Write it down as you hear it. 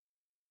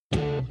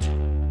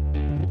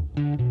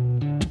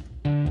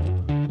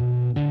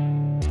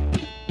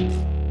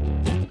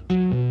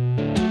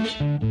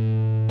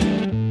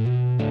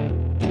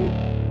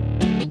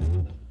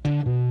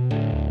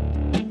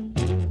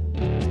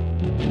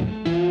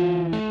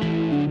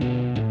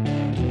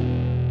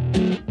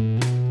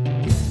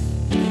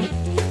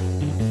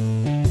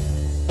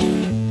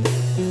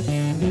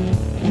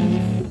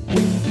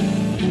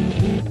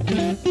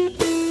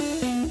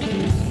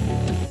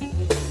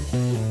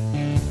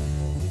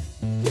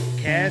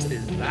podcast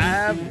is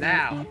live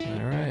now.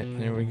 All right,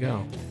 there we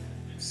go.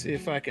 See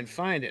if I can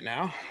find it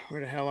now.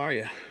 Where the hell are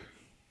you?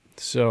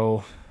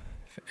 So,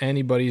 if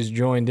anybody's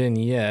joined in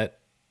yet,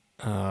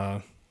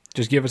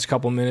 just give us a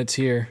couple minutes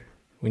here.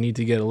 We need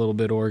to get a little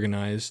bit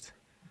organized.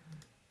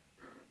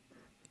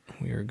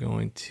 We are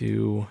going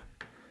to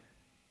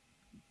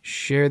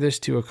share this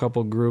to a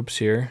couple groups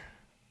here.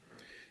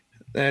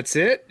 That's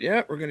it.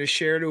 Yeah, we're going to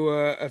share to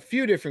a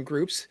few different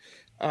groups.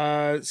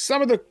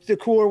 Some of the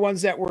cooler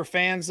ones that we're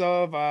fans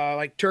of,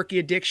 like Turkey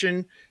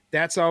Addiction,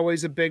 that's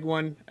always a big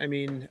one. I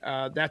mean,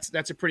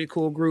 that's a pretty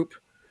cool group.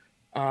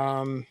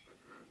 What's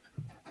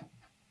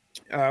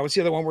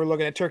the other one we're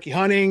looking at? Turkey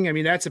Hunting. I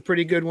mean, that's a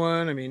pretty good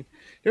one. I mean,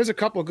 there's a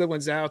couple of good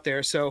ones out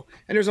there. So,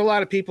 and there's a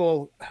lot of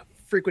people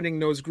frequenting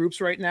those groups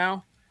right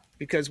now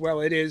because,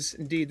 well, it is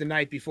indeed the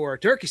night before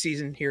turkey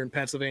season here in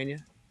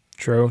Pennsylvania.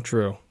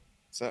 True.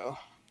 So,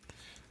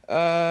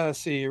 let's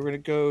see. We're going to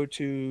go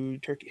to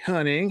Turkey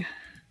Hunting.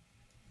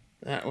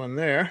 That one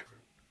there.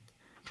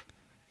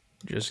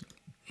 Just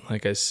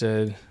like I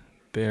said,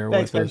 bear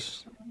with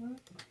us.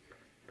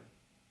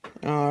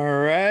 All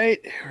right.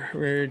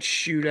 We're going to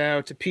shoot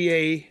out to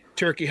PA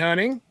Turkey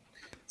Hunting.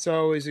 It's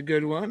always a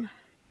good one.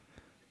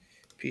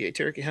 PA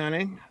Turkey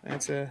Hunting.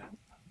 That's a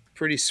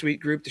pretty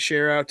sweet group to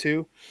share out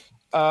to.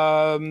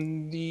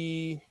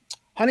 The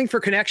Hunting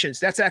for Connections.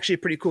 That's actually a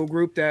pretty cool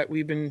group that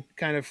we've been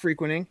kind of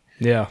frequenting.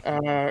 Yeah.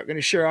 Going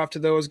to share off to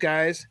those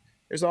guys.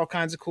 There's all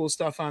kinds of cool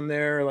stuff on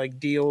there, like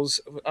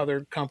deals.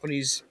 Other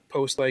companies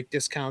post like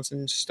discounts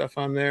and stuff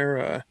on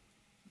there.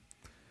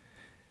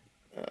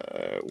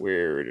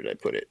 Where did I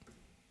put it?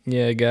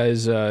 Yeah,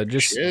 guys,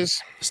 just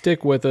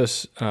stick with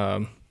us.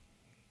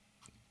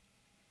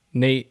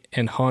 Nate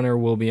and Hunter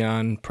will be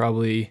on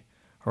probably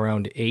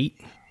around 8,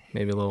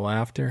 maybe a little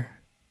after.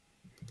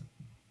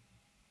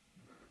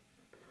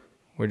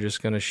 We're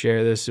just going to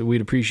share this. We'd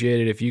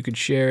appreciate it if you could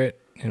share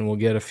it, and we'll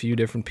get a few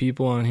different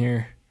people on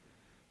here.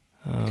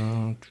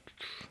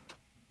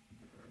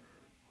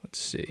 Let's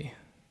see.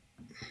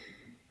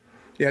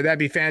 Yeah, that'd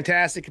be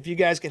fantastic if you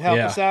guys could help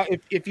us out.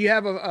 If you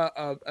have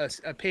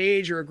a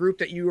page or a group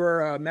that you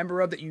are a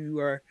member of that you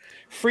are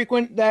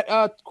frequent that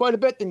quite a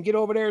bit, then get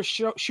over there,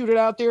 shoot it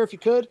out there if you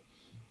could,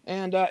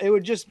 and it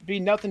would just be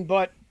nothing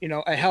but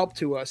a help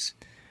to us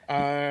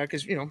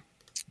because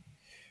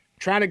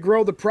trying to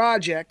grow the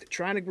project.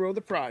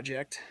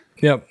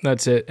 Yep,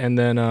 that's it. And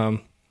then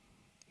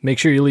make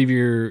sure you leave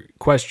your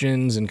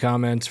questions and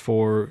comments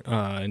for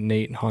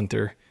Nate and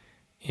Hunter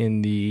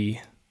in the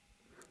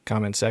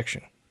comment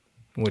section,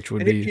 which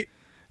would be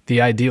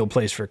the ideal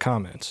place for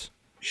comments.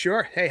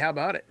 Sure. Hey, how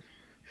about it?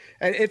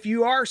 And if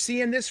you are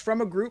seeing this from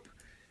a group,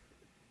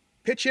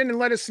 pitch in and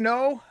let us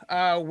know.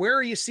 Where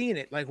are you seeing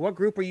it? Like, what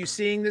group are you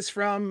seeing this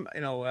from?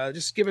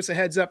 Just give us a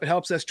heads up. It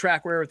helps us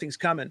track where everything's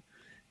coming.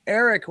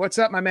 Eric, what's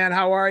up, my man?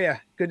 How are you?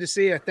 Good to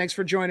see you. Thanks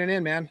for joining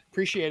in, man.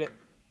 Appreciate it.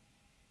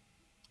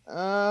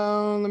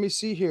 Let me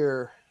see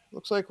here.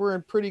 Looks like we're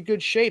in pretty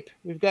good shape.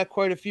 We've got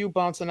quite a few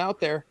bouncing out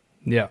there.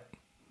 Yeah.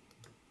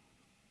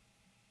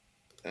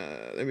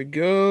 There we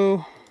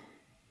go.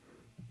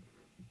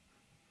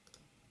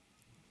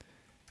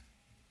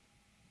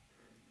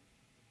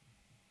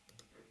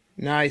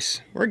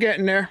 Nice. We're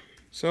getting there.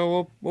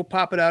 So we'll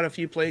pop it out a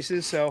few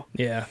places. So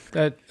yeah,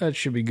 that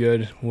should be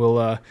good.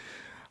 We'll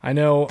I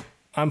know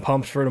I'm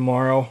pumped for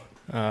tomorrow.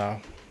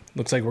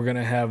 Looks like we're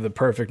gonna have the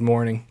perfect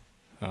morning.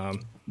 I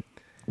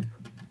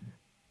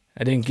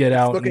didn't get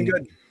out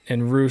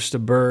and roost a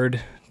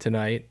bird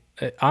tonight.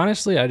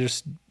 Honestly, I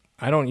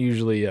don't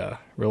usually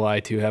rely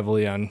too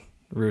heavily on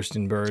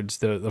roosting birds.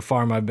 The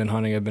farm I've been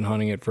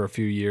hunting it for a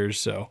few years,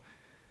 so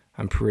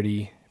I'm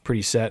pretty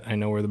set. I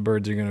know where the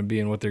birds are going to be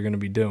and what they're going to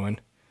be doing.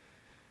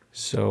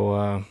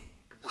 So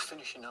we're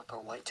finishing up our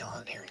whitetail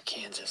hunt here in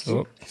Kansas.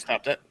 Oh,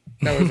 stop that.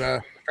 That was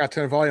got to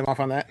turn the volume off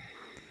on that.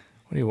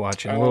 What are you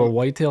watching? A little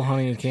whitetail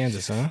hunting in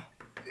Kansas, huh?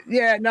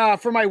 Yeah, no,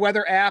 for my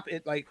weather app,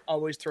 it like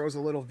always throws a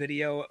little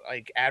video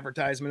like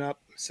advertisement up.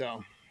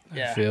 So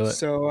yeah. I feel it.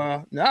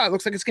 So no, it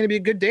looks like it's going to be a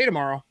good day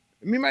tomorrow.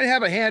 We might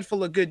have a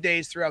handful of good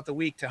days throughout the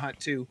week to hunt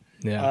too,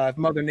 if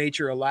Mother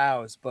Nature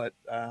allows. But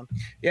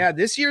yeah,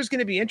 this year is going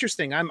to be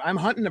interesting. I'm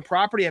hunting a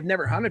property I've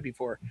never hunted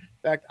before.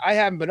 In fact, I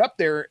haven't been up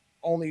there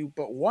only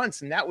but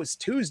once, and that was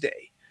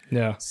Tuesday.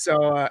 Yeah.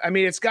 So I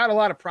mean, it's got a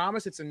lot of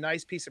promise. It's a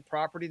nice piece of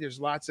property. There's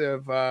lots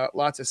of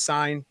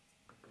sign,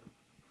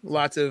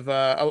 lots of.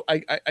 I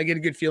get a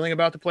good feeling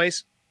about the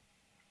place.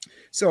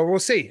 So we'll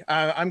see.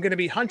 I'm going to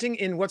be hunting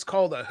in what's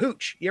called a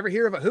hooch. You ever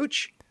hear of a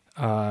hooch?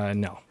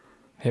 No.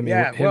 Hit me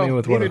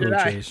with what a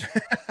hooch is.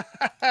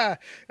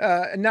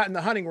 Not in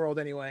the hunting world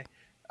anyway.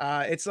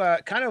 It's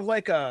kind of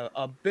like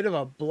a bit of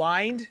a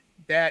blind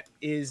that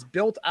is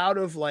built out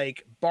of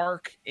like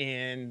bark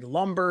and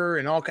lumber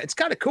and all. It's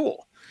kind of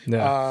cool.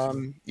 Yeah.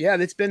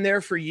 It's been there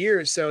for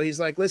years. So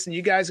he's like, listen,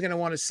 you guys are going to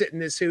want to sit in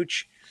this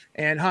hooch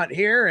and hunt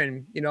here.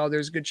 And,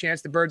 there's a good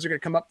chance the birds are going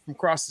to come up from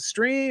across the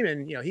stream.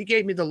 And, he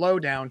gave me the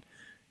lowdown.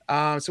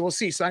 So we'll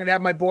see. So I'm going to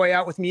have my boy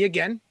out with me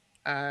again.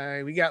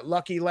 We got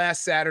lucky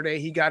last Saturday.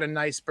 He got a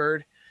nice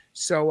bird.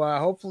 So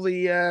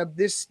hopefully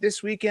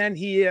this weekend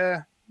he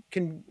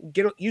can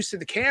get used to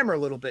the camera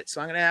a little bit. So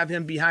I'm going to have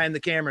him behind the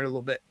camera a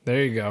little bit.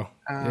 There you go.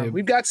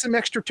 We've got some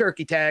extra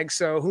turkey tags,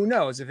 so who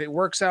knows? If it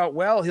works out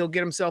well, he'll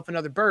get himself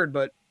another bird,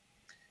 but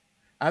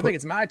I think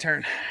it's my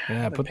turn.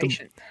 Yeah, put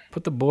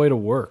the boy to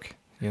work,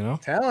 you know?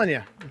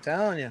 I'm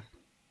telling you.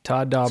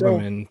 Todd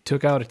Doberman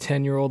took out a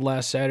 10-year-old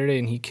last Saturday,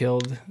 and he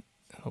killed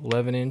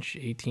 11-inch,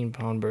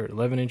 18-pound bird.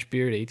 11-inch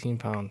beard, 18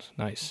 pounds.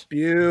 Nice.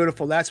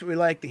 Beautiful. That's what we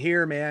like to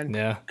hear, man.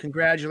 Yeah.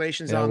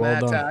 Congratulations on that,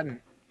 Todd. And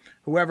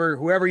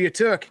whoever you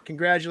took,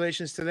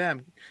 congratulations to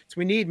them. So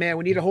we need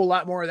a whole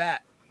lot more of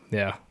that.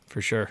 Yeah,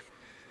 for sure.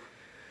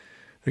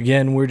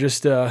 Again, we're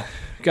just got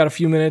a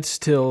few minutes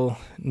till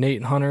Nate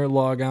and Hunter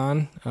log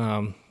on.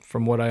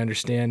 From what I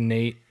understand,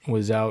 Nate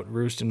was out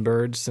roosting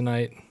birds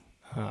tonight.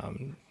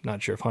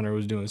 Not sure if Hunter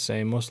was doing the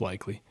same, most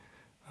likely.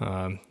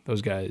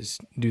 Those guys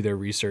do their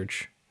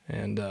research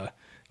and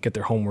get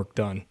their homework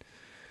done.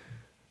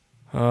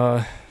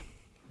 That's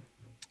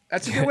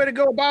a good way to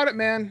go about it,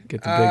 man.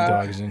 Get the big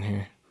dogs in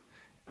here.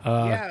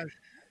 Yeah.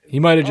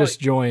 He might have just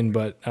joined,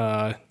 but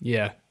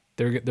yeah,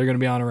 they're going to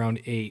be on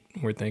around 8,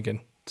 we're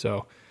thinking.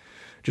 So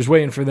just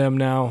waiting for them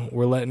now.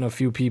 We're letting a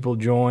few people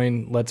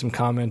join, let some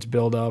comments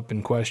build up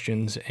and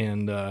questions,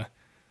 and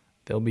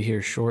they'll be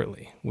here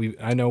shortly.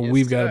 I know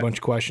we've got a bunch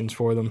of questions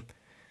for them,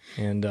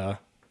 and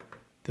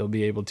they'll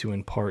be able to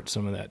impart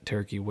some of that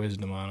turkey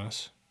wisdom on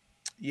us.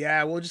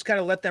 Yeah, we'll just kind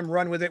of let them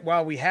run with it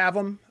while we have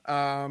them.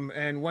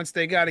 And once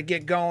they got to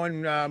get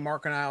going,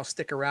 Mark and I will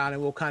stick around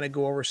and we'll kind of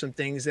go over some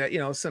things that,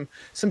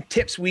 some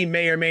tips we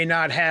may or may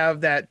not have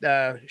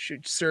that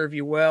should serve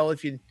you well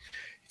if you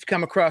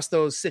come across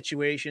those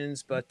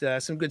situations, but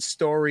some good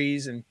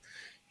stories and,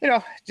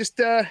 just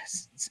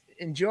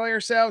enjoy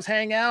ourselves,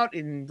 hang out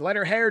and let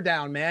our hair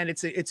down, man.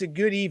 It's a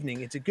good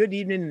evening. It's a good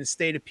evening in the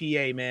state of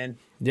PA, man.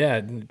 Yeah.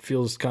 It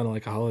feels kind of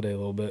like a holiday a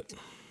little bit.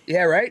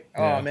 Yeah. Right.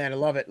 Yeah. Oh man. I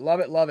love it. Love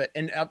it. Love it.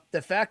 And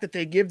the fact that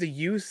they give the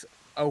youth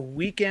a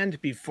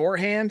weekend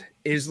beforehand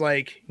is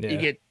like, you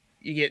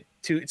get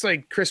to, it's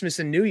like Christmas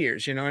and New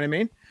Year's, you know what I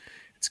mean?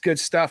 It's good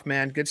stuff,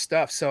 man. Good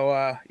stuff.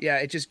 So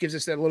it just gives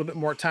us that little bit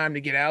more time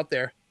to get out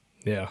there.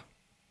 Yeah.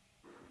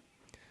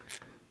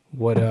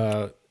 What,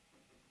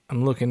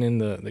 I'm looking in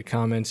the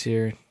comments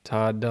here.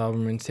 Todd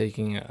Doberman's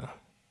taking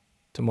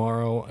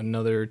tomorrow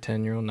another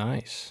 10-year-old.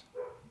 Nice.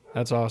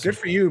 That's awesome. Good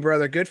for you,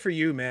 brother. Good for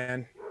you,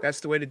 man.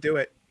 That's the way to do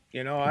it.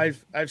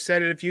 I've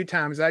said it a few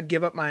times. I'd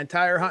give up my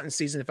entire hunting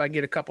season if I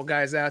get a couple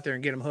guys out there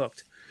and get them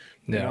hooked.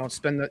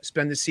 Spend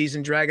the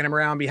season dragging them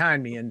around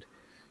behind me. And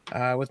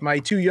with my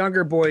 2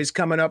 younger boys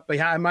coming up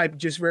behind, I might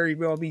just very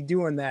well be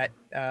doing that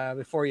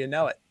before you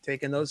know it,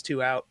 taking those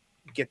 2 out.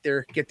 Get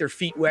their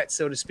feet wet,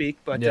 so to speak.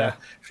 But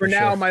for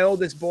now, my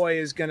oldest boy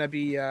is going to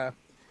be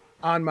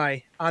on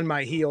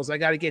my heels. I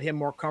got to get him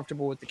more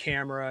comfortable with the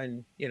camera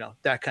and,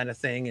 that kind of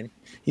thing. And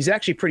he's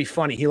actually pretty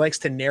funny. He likes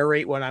to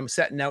narrate when I'm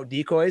setting out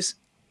decoys.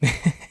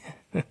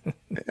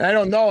 I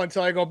don't know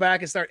until I go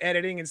back and start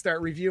editing and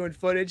start reviewing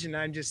footage. And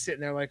I'm just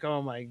sitting there like,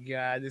 oh my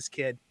God, this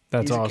kid,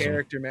 he's awesome. A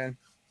character, man.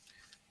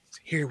 So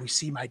here we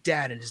see my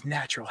dad in his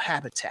natural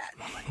habitat.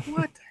 I'm like,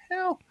 what the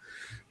hell?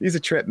 He's a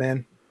trip,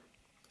 man.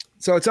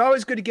 So it's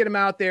always good to get them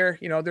out there.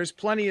 There's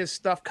plenty of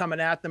stuff coming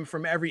at them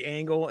from every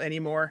angle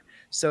anymore.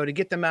 So to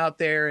get them out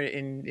there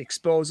and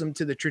expose them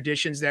to the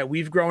traditions that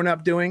we've grown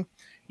up doing.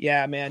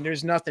 Yeah, man,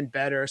 there's nothing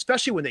better,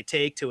 especially when they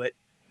take to it.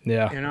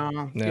 Yeah.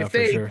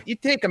 You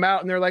take them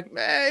out and they're like,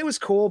 it was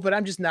cool, but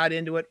I'm just not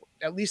into it.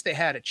 At least they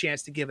had a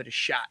chance to give it a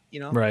shot,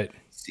 Right.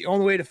 It's the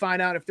only way to find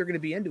out if they're going to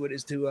be into it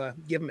is to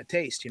give them a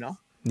taste,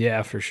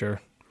 Yeah, for sure.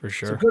 For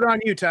sure. So good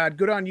on you, Todd.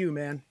 Good on you,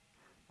 man.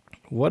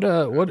 What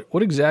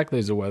exactly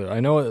is the weather?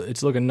 I know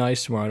it's looking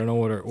nice tomorrow. I don't know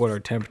what our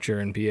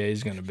temperature in PA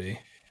is going to be.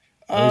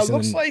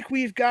 Looks like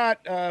we've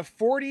got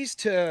 40s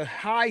to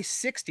high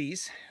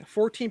 60s,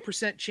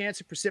 14% chance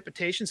of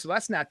precipitation. So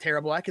that's not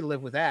terrible. I can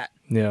live with that.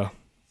 Yeah.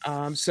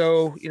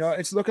 So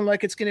it's looking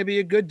like it's going to be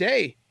a good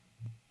day.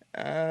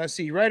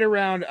 See, right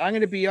around, I'm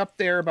going to be up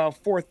there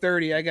about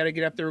 4:30. I got to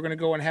get up there. We're going to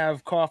go and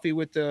have coffee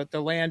with the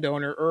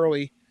landowner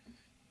early.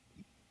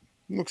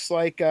 Looks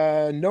like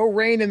no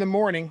rain in the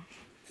morning.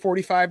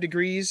 45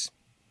 degrees.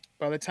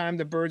 By the time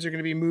the birds are going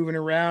to be moving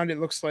around, it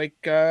looks like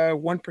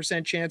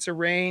 1% chance of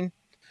rain,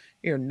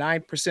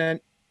 9%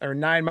 or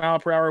 9 mile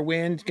per hour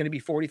wind, going to be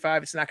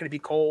 45. It's not going to be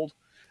cold.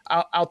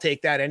 I'll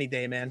take that any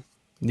day, man.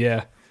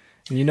 Yeah.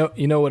 You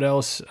know what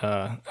else?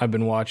 I've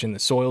been watching the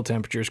soil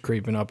temperatures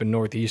creeping up in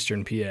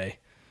northeastern PA.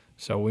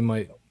 So we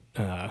might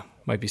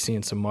be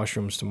seeing some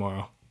mushrooms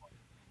tomorrow.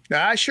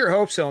 I sure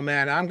hope so,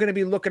 man. I'm going to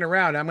be looking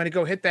around. I'm going to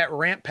go hit that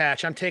ramp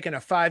patch. I'm taking a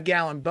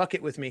 5-gallon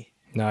bucket with me.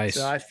 Nice.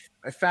 So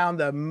I found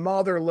the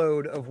mother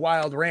load of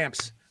wild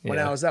ramps when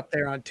I was up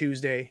there on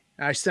Tuesday.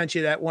 I sent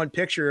you that one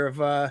picture of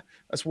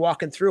us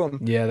walking through them.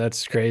 Yeah,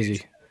 that's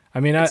crazy.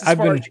 I mean, that's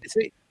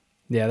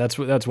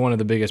one of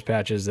the biggest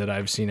patches that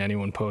I've seen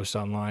anyone post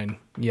online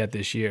yet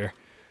this year.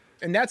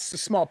 And that's a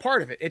small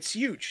part of it. It's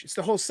huge. It's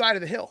the whole side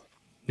of the hill.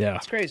 Yeah.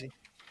 It's crazy.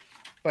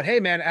 But hey,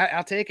 man,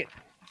 I'll take it.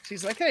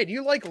 She's like, hey, do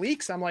you like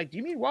leeks? I'm like, do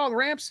you mean wild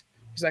ramps?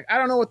 He's like, I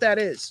don't know what that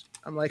is.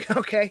 I'm like,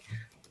 okay.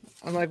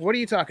 I'm like, what are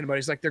you talking about?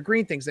 He's like, they're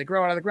green things. They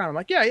grow out of the ground. I'm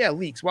like, yeah,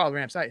 leeks, wild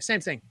ramps,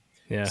 same thing.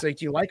 Yeah. He's like,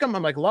 do you like them?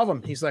 I'm like, love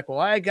them. He's like, well,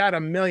 I got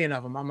 1 million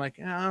of them. I'm like,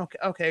 oh,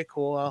 okay,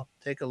 cool. I'll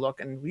take a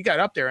look. And we got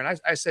up there, and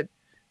I said,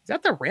 is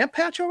that the ramp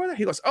patch over there?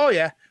 He goes, oh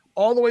yeah,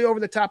 all the way over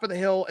the top of the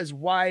hill, as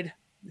wide,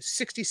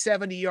 60,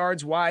 70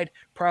 yards wide,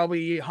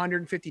 probably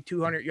 150,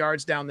 200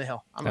 yards down the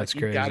hill. I'm That's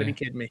like, crazy. You got to be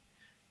kidding me.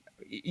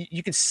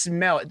 You can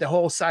smell it. The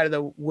whole side of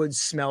the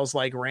woods smells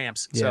like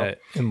ramps. Yeah,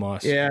 it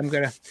must. Yeah,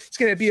 it's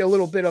gonna be a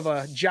little bit of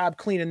a job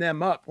cleaning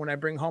them up when I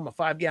bring home a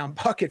 5-gallon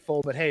bucket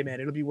full. But hey,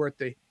 man, it'll be worth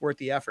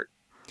the effort.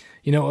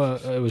 You know,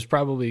 it was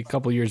probably a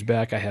couple years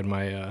back. I had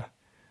my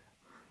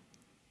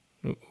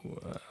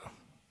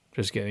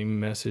just getting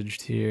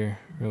messaged here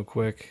real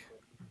quick.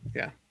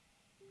 Yeah.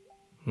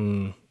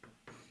 I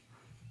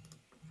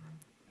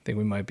think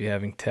we might be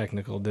having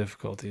technical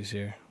difficulties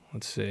here.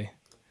 Let's see.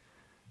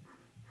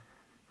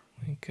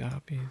 Link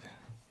copied.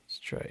 Let's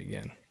try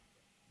again.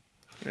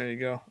 There you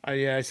go.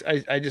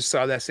 I just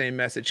saw that same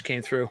message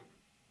came through.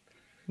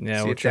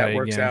 Yeah, we'll try that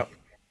works again. Out.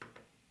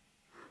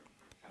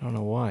 I don't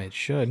know why. It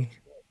should.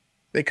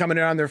 They coming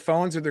in on their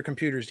phones or their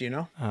computers? Do you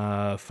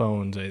know?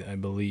 Phones, I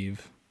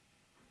believe.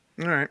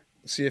 All right.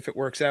 See if it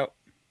works out.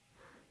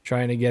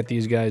 Trying to get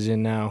these guys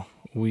in now.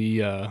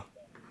 We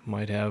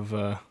might have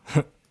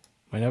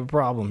might have a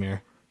problem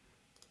here.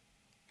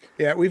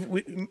 Yeah,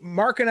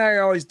 Mark and I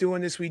are always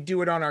doing this. We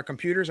do it on our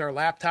computers, our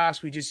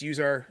laptops. We just use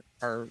our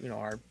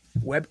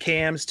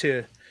webcams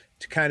to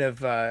kind of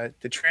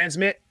to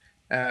transmit.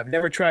 I've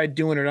never tried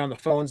doing it on the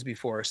phones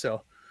before,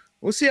 so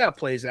we'll see how it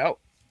plays out.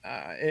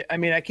 I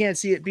mean, I can't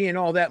see it being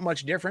all that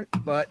much different,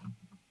 but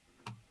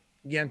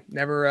again,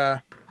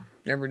 never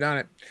done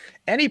it.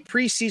 Any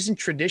preseason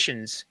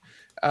traditions?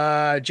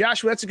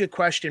 Joshua, that's a good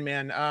question,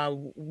 man.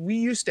 We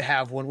used to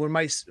have one when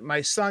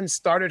my son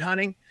started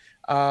hunting.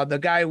 The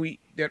guy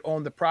that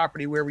owned the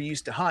property where we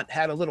used to hunt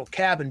had a little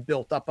cabin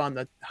built up on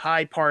the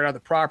high part of the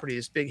property,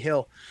 this big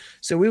hill.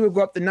 So we would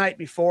go up the night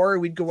before,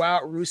 we'd go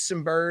out, roost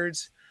some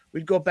birds.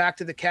 We'd go back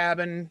to the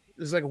cabin. It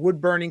was like a wood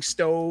burning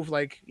stove.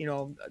 Like,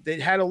 they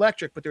had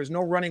electric, but there was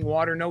no running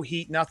water, no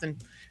heat, nothing.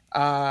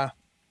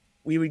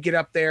 We would get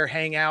up there,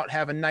 hang out,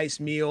 have a nice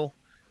meal,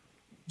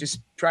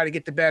 just try to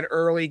get to bed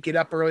early, get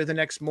up early the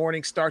next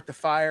morning, start the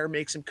fire,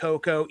 make some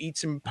cocoa, eat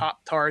some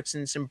Pop-Tarts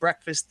and some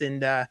breakfast.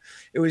 And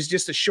it was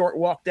just a short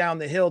walk down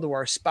the hill to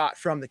our spot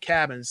from the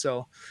cabin.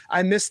 So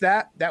I missed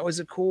that. That was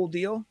a cool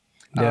deal.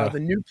 Yeah.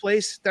 The new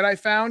place that I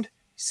found,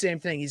 same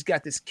thing. He's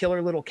got this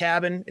killer little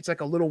cabin. It's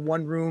like a little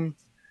 1-room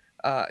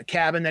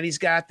cabin that he's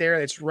got there.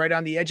 It's right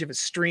on the edge of a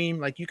stream.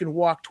 Like you can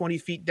walk 20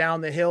 feet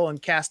down the hill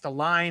and cast a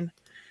line.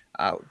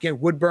 Again,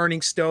 wood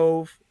burning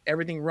stove.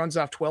 Everything runs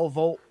off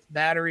 12-volt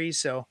batteries.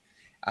 So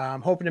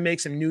I'm hoping to make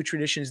some new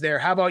traditions there.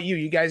 How about you?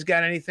 You guys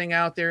got anything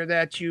out there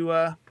that you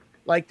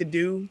like to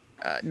do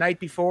night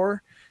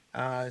before?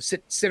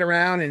 Sit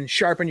around and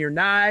sharpen your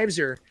knives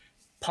or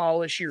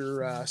polish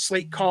your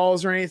slate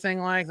calls or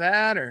anything like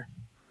that? Or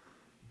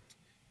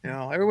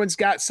everyone's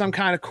got some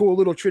kind of cool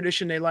little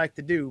tradition they like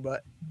to do,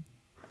 but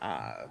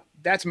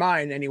that's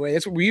mine anyway.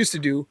 That's what we used to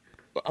do.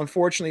 But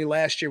unfortunately,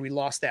 last year we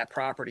lost that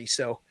property.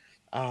 So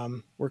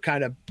we're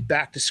kind of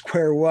back to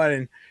square one,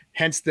 and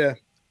hence the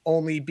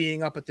only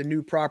being up at the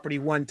new property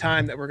one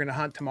time that we're going to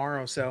hunt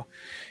tomorrow. So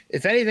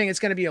if anything, it's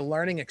going to be a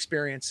learning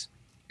experience.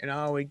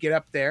 We get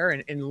up there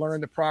and learn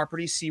the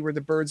property, see where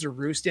the birds are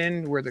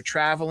roosting, where they're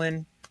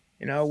traveling.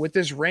 With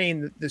this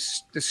rain, the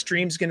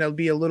stream's going to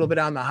be a little bit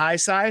on the high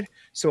side,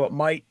 so it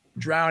might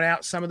drown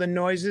out some of the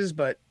noises,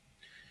 but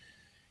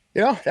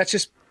that's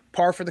just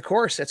par for the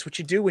course. That's what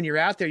you do when you're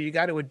out there. You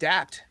got to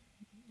adapt,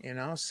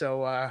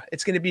 so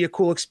it's going to be a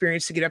cool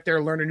experience to get up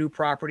there, learn a new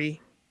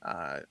property,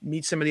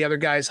 meet some of the other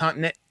guys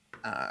hunting it.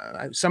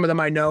 Some of them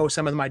I know,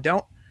 some of them I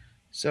don't.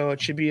 So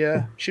it should be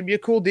a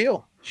cool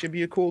deal.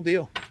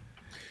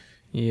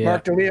 Yeah.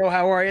 Mark DeLeo,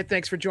 how are you?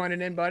 Thanks for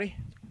joining in, buddy.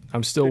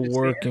 I'm still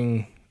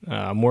working.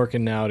 I'm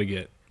working now to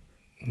get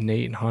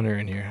Nate and Hunter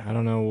in here. I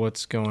don't know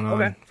what's going on.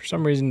 Okay. For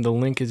some reason, the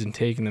link isn't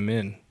taking them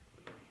in.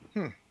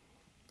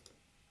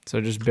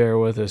 So just bear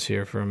with us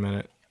here for a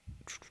minute.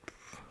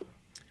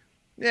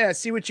 Yeah,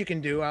 see what you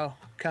can do. I'll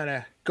kind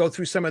of go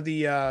through some of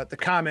the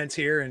comments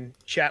here and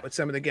chat with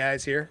some of the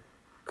guys here.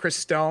 Chris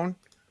Stone,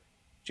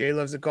 Jay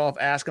Loves the Golf,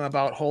 ask him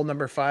about hole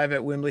number 5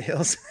 at Wimbley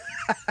Hills.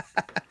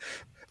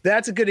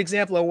 That's a good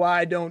example of why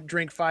I don't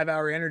drink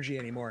 5-hour energy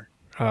anymore.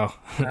 Oh.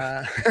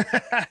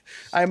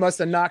 I must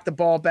have knocked the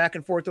ball back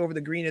and forth over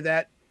the green of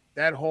that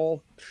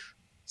hole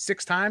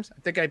 6 times.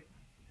 I think I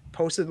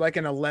posted like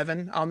an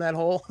 11 on that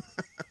hole.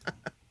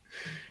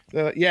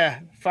 So yeah,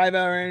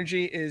 5-hour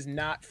energy is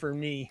not for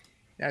me.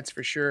 That's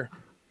for sure.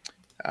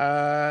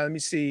 Let me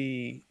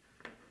see.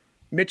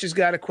 Mitch has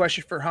got a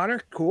question for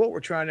Hunter. Cool.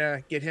 We're trying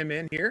to get him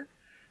in here.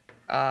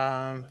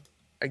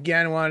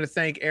 Again, I wanted to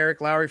thank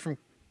Eric Lowry from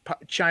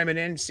chiming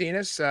in, seeing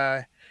us.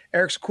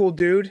 Eric's a cool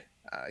dude.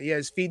 He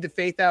has Feed the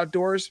Faith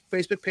Outdoors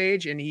Facebook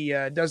page, and he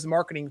does the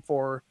marketing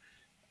for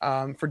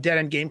Dead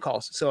End Game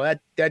Calls. So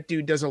that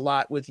dude does a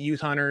lot with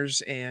youth hunters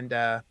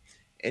and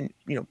and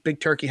big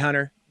turkey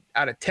hunter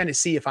out of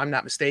Tennessee, if I'm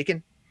not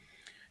mistaken.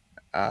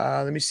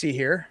 Let me see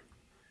here.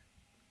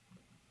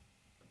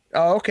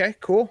 Oh, okay,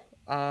 cool.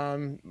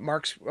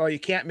 Mark's. Well, you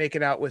can't make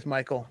it out with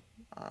Michael,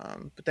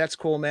 but that's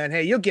cool, man.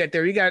 Hey, you'll get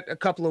there. You got a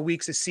couple of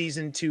weeks of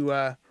season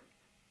to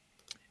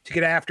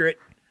get after it.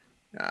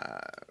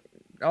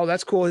 Oh,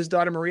 that's cool. His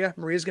daughter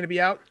Maria's going to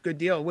be out. Good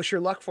deal. Wish her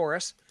luck for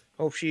us.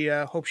 Hope she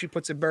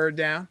puts a bird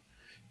down.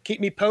 Keep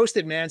me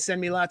posted, man.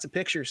 Send me lots of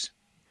pictures.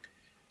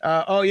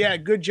 Oh yeah,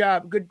 good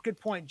job. Good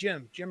point,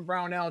 Jim. Jim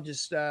Brownell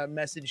just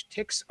messaged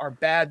ticks are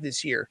bad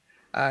this year.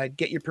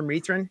 Get your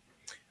permethrin.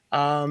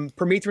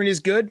 Permethrin is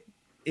good.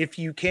 If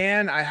you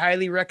can, I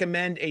highly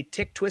recommend a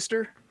tick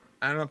twister.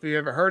 I don't know if you've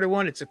ever heard of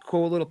one. It's a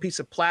cool little piece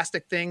of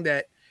plastic thing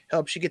that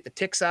helps you get the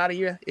ticks out of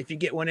you. If you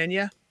get one in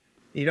you,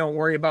 you don't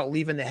worry about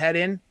leaving the head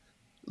in.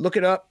 Look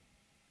it up.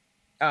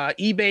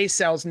 eBay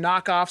sells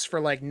knockoffs for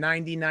like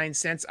 99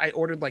 cents. I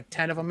ordered like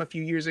 10 of them a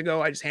few years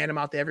ago. I just hand them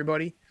out to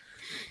everybody.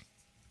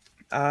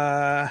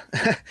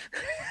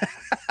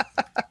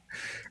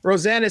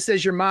 Rosanna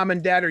says your mom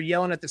and dad are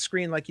yelling at the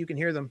screen like you can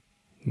hear them.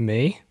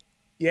 Me?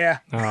 Yeah.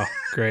 Oh,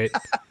 great.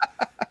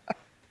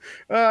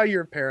 Oh,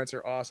 your parents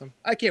are awesome.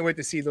 I can't wait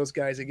to see those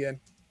guys again.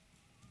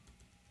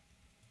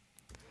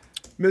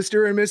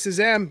 Mr. and Mrs.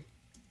 M.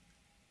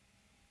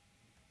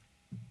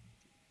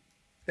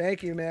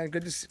 Thank you, man.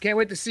 Can't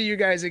wait to see you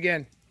guys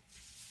again.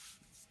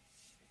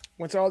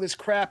 Once all this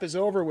crap is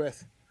over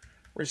with.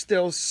 We're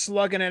still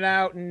slugging it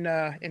out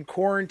in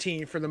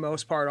quarantine for the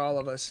most part, all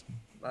of us.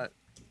 But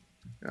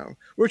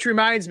which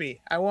reminds me,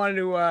 I wanted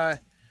to,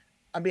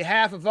 on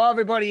behalf of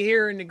everybody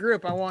here in the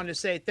group, I wanted to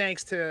say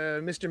thanks to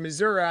Mr.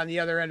 Missouri on the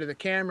other end of the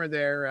camera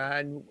there,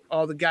 and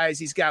all the guys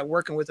he's got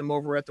working with him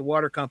over at the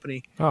water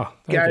company. Oh,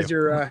 you guys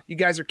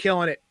are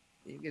killing it.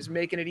 You guys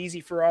making it easy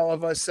for all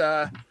of us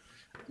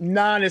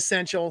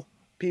non-essential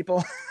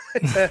people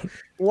to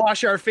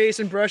wash our face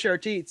and brush our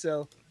teeth.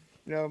 So,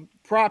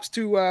 props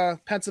to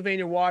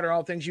Pennsylvania Water,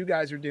 all things you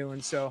guys are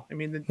doing. So, I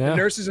mean, the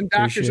nurses and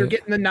doctors are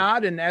getting the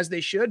nod, and as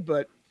they should,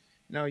 but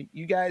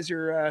you guys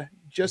are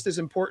just as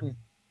important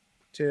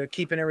to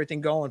keeping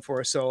everything going for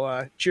us.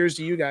 So, cheers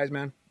to you guys,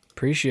 man.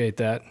 Appreciate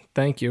that.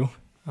 Thank you.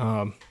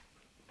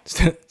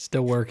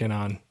 Still working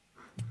on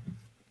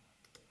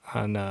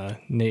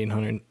Nate and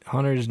Hunter.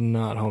 Hunter's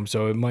not home,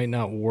 so it might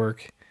not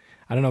work.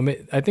 I don't know.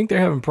 I think they're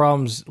having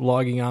problems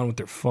logging on with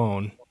their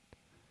phone.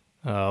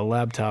 A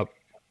laptop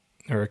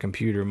or a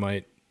computer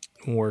might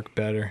work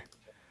better.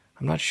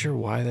 I'm not sure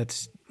why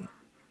that's.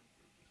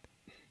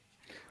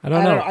 I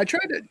don't know. I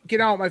tried to get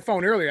on my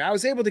phone earlier. I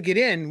was able to get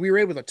in. We were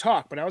able to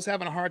talk, but I was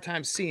having a hard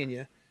time seeing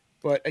you.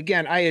 But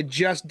again, I had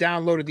just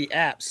downloaded the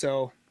app,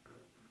 so.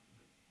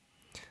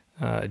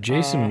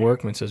 Jason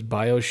Workman says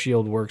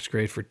BioShield works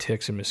great for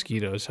ticks and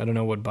mosquitoes. I don't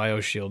know what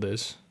BioShield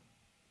is.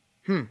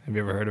 Have you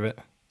ever heard of it?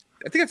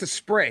 I think it's a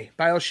spray,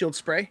 BioShield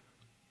spray.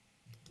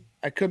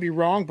 I could be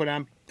wrong, but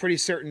I'm pretty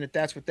certain that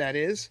that's what that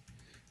is.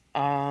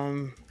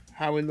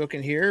 How we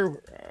looking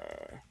here?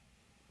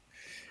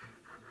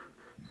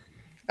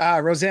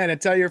 Rosanna,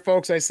 tell your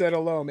folks I said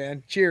hello,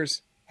 man.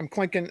 Cheers. I'm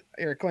clinking.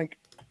 Here, clink.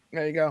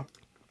 There you go.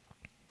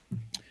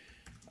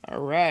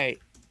 All right.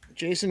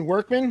 Jason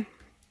Workman.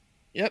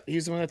 Yep,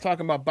 he's the one that's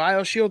talking about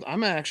BioShield.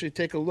 I'm going to actually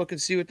take a look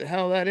and see what the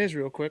hell that is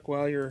real quick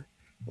while you're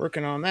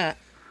working on that.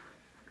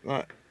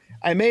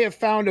 I may have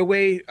found a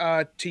way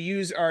to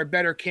use our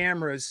better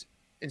cameras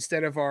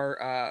instead of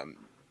our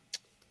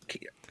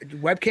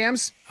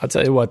webcams. I'll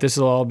tell you what, this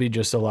will all be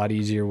just a lot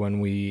easier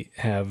when we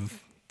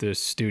have the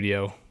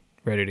studio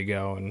ready to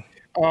go. And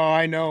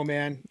I know,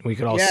 man. We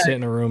could all sit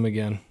in a room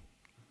again.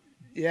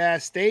 Yeah,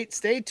 stay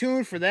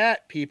tuned for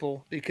that,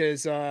 people,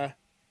 because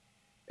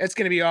it's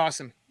going to be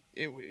awesome.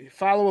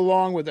 Follow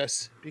along with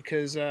us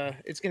because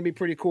it's going to be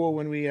pretty cool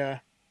when we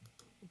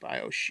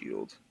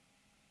BioShield.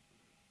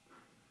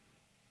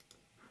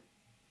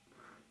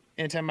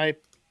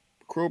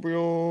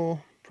 Antimicrobial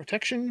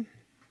protection.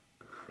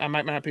 I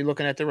might not be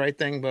looking at the right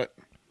thing, but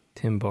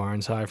Tim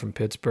Barnes, hi from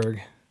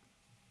Pittsburgh.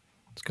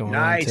 What's going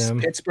on, Tim?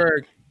 Nice,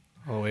 Pittsburgh.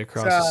 All the way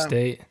across the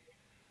state.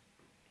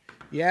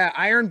 Yeah,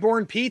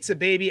 Ironborn Pizza,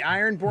 baby.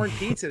 Ironborn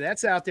Pizza.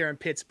 That's out there in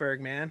Pittsburgh,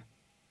 man.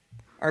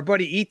 Our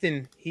buddy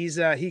Ethan,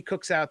 he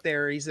cooks out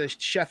there. He's a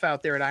chef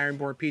out there at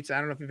Ironborn Pizza. I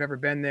don't know if you've ever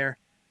been there.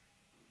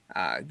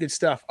 Good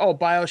stuff. Oh,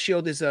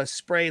 BioShield is a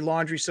spray,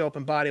 laundry soap,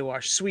 and body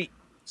wash. Sweet.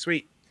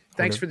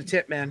 Thanks for the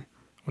tip, man.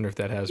 Wonder if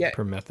that has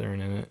permethrin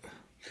in it.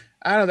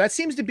 I don't know. That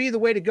seems to be the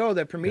way to go,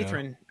 the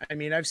permethrin. Yeah. I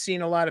mean, I've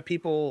seen a lot of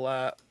people,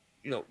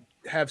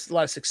 have a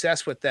lot of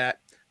success with that.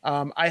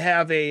 I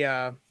have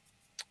a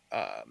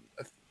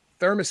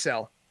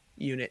Thermacell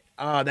unit.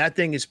 That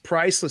thing is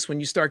priceless when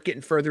you start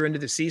getting further into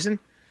the season.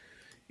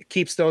 It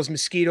keeps those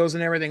mosquitoes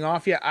and everything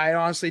off you. I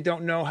honestly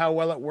don't know how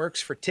well it works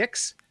for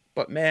ticks,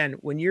 but man,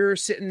 when you're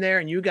sitting there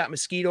and you got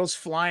mosquitoes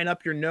flying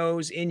up your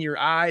nose, in your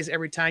eyes,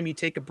 every time you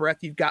take a breath,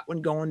 you've got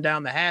one going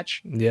down the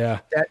hatch.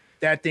 Yeah.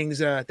 That thing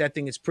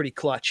is pretty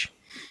clutch.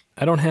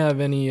 I don't have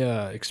any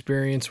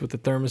experience with the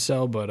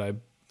Thermacell, but I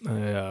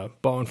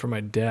bought one for my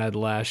dad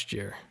last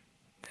year.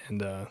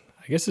 And I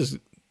guess this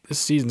this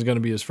season's going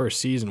to be his first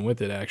season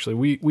with it.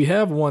 Actually, we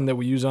have one that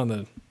we use on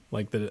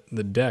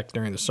the deck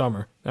during the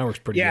summer. That works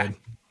pretty good.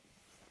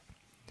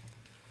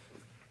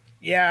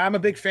 Yeah, I'm a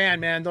big fan,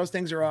 man. Those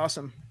things are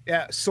awesome.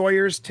 Yeah,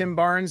 Sawyer's, Tim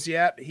Barnes.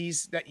 Yeah,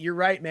 you're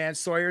right, man.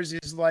 Sawyer's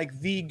is like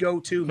the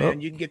go-to,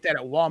 man. You can get that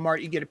at Walmart.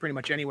 You can get it pretty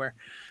much anywhere.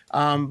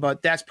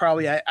 But that's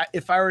probably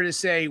if I were to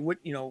say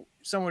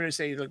someone to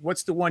say like,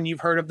 what's the one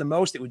you've heard of the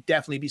most, it would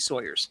definitely be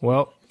Sawyer's.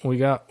 Well, we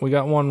got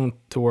one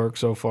to work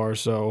so far.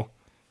 So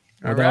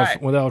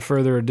without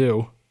further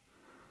ado,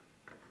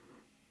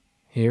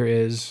 here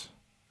is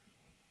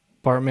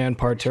part man,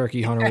 part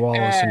turkey, Hunter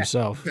Wallace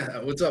himself.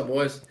 What's up,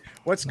 boys?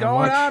 What's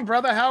going on,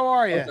 brother? How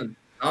are you?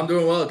 I'm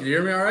doing well. Can you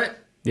hear me all right?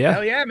 Yeah.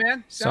 Hell yeah,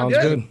 man. Sounds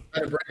good. I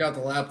had to break out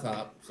the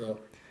laptop, so.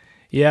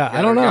 Yeah,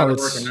 I don't know.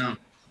 It's working now.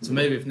 So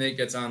maybe if Nate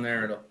gets on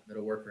there,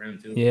 it'll work for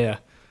him too. Yeah.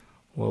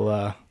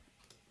 Well,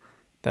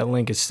 that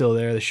link is still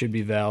there. That should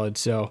be valid.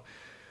 So,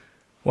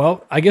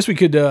 well, I guess we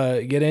could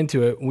get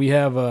into it. We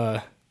have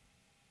a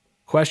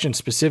question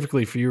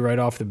specifically for you right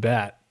off the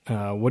bat.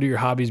 What are your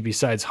hobbies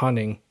besides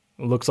hunting?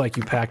 It looks like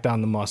you packed on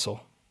the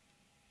muscle.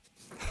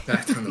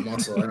 Packed on the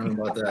muscle. I don't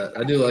know about that.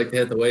 I do like to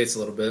hit the weights a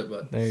little bit,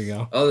 but there you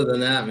go. Other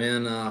than that,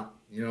 man,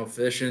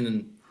 fishing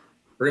and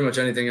pretty much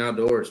anything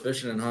outdoors,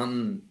 fishing and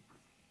hunting.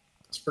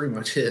 That's pretty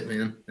much it,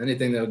 man.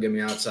 Anything that'll get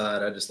me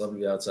outside. I just love to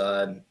be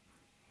outside.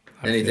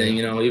 Anything,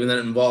 even that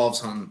involves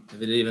hunting.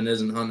 If it even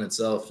isn't hunting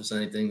itself, just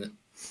anything that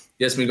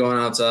gets me going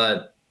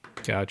outside.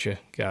 Gotcha.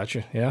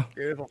 Yeah.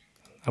 Beautiful.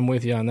 I'm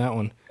with you on that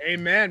one.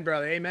 Amen,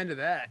 brother. Amen to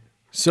that.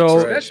 So,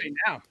 especially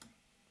now.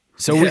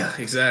 So yeah,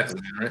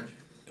 exactly. Right.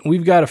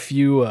 We've got a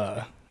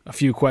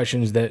few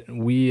questions that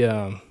we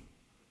have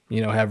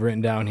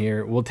written down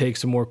here. We'll take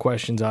some more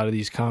questions out of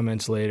these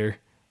comments later.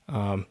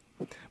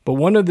 But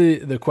one of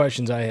the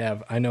questions I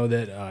have, I know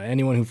that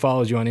anyone who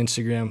follows you on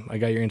Instagram, I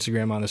got your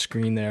Instagram on the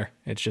screen there.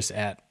 It's just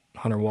at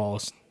Hunter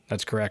Wallace.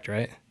 That's correct,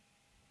 right?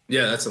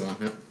 Yeah, that's the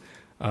one.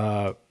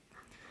 Yeah.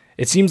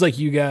 It seems like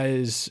you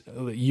guys,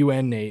 you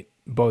and Nate,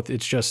 both,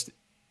 it's just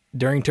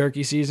during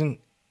turkey season,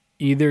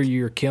 either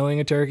you're killing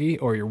a turkey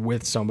or you're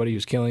with somebody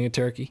who's killing a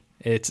turkey.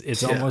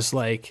 It's almost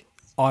like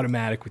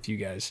automatic with you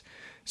guys.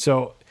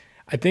 So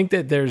I think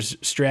that there's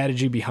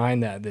strategy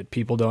behind that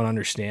people don't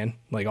understand,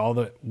 like all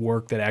the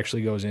work that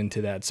actually goes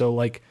into that. So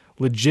like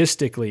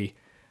logistically,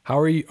 how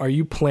are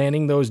you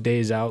planning those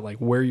days out? Like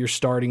where you're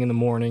starting in the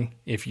morning,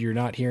 if you're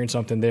not hearing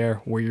something there,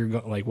 where you're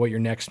going, like what your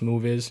next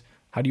move is.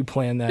 How do you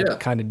plan that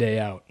kind of day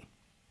out?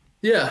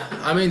 Yeah,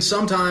 I mean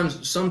sometimes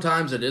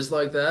it is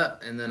like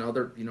that, and then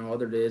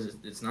other days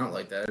it's not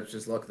like that. It's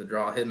just luck of the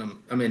draw hitting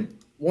them. I mean,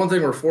 one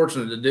thing we're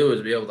fortunate to do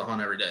is be able to hunt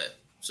every day.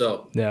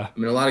 So yeah, I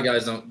mean, a lot of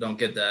guys don't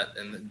get that,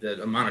 and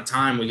the amount of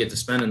time we get to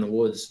spend in the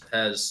woods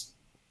has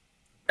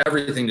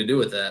everything to do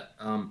with that.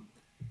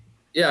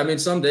 Yeah, I mean,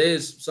 some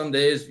days,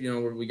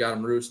 we got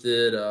them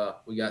roosted.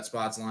 We got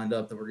spots lined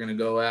up that we're gonna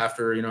go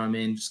after. You know what I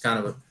mean? Just kind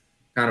of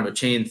a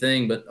chain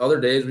thing. But other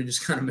days we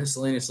just kind of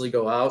miscellaneously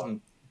go out and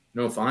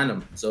find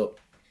them. So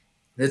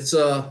it's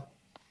I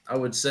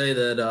would say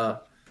that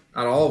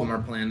not all of them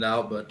are planned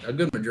out, but a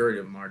good majority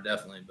of them are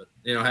definitely. But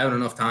having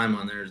enough time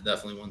on there is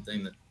definitely one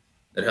thing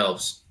that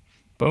helps.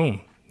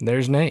 Boom.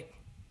 There's Nate,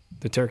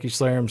 the turkey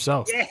slayer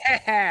himself.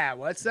 Yeah.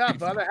 What's up,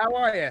 brother? How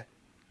are you?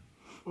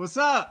 What's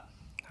up?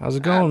 How's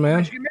it going,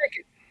 man? How'd you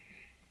make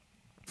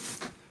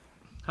it?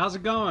 How's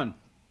it going?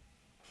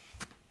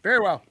 Very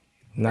well.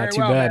 Not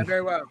too bad. bad. Man,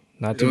 very well.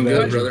 Not too Doing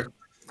bad, good, brother.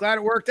 Glad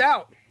it worked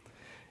out.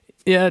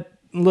 Yeah,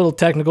 a little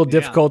technical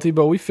difficulty,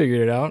 but we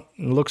figured it out.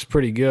 It looks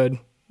pretty good.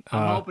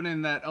 I'm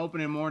hoping that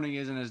opening morning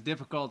isn't as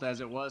difficult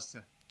as it was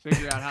to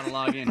figure out how to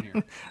log in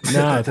here.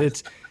 No,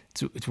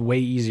 it's way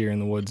easier in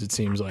the woods, it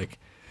seems like.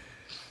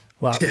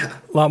 A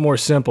lot more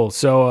simple.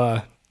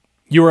 So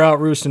you were out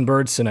roosting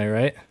birds tonight,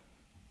 right?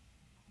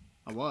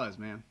 I was,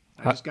 man.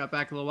 I just got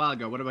back a little while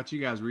ago. What about you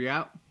guys? Were you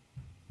out?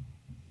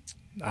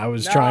 I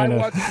was trying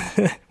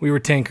to. We were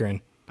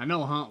tinkering. I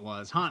know Hunt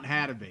was. Hunt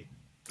had to be.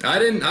 I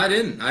didn't.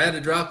 I had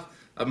to drop.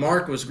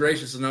 Mark was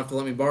gracious enough to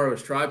let me borrow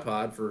his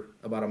tripod for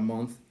about a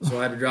month, so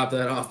I had to drop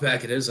that off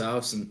back at his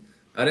house, and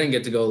I didn't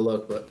get to go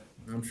look, but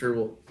I'm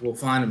sure we'll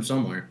find him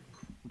somewhere.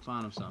 We'll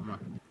find him somewhere.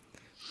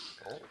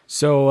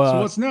 So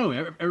what's new?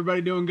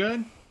 Everybody doing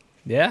good?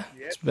 Yeah,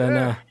 it's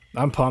been.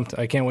 I'm pumped.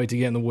 I can't wait to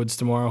get in the woods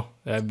tomorrow.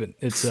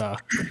 It's a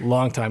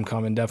long time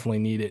coming. Definitely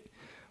need it.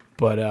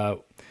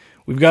 But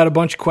we've got a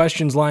bunch of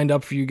questions lined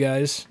up for you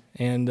guys,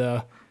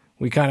 and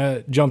we kind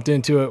of jumped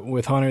into it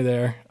with Hunter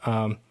there,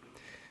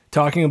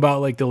 talking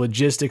about like the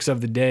logistics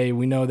of the day.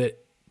 We know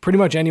that pretty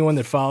much anyone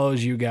that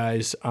follows you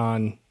guys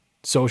on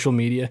social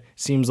media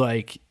seems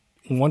like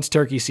once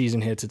turkey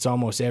season hits, it's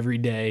almost every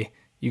day.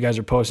 You guys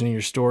are posting in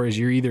your stories.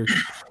 You're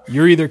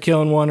either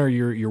killing one or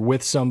you're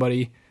with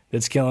somebody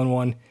that's killing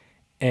one.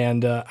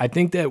 And I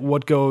think that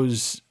what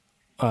goes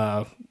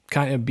kind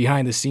of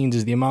behind the scenes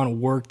is the amount of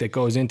work that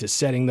goes into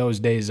setting those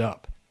days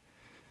up.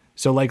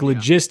 So like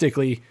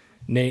logistically,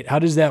 Nate, how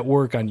does that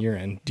work on your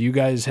end? Do you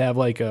guys have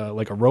like a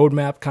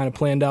roadmap kind of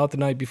planned out the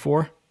night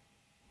before?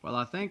 Well,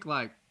 I think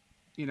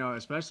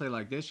especially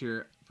like this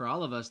year, for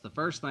all of us, the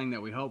first thing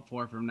that we hope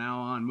for from now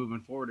on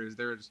moving forward is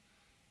there's,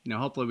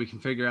 hopefully we can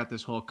figure out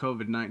this whole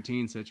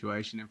COVID-19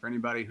 situation. And for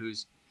anybody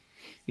who's,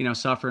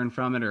 suffering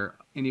from it, or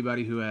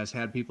anybody who has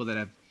had people that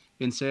have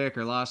been sick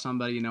or lost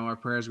somebody, our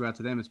prayers go out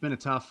to them. It's been a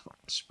tough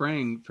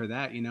spring for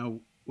that.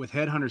 With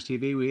Headhunters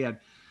TV, we had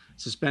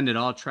suspended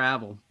all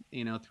travel,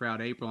 throughout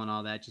April and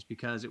all that, just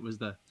because it was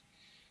the,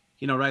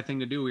 right thing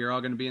to do. We were all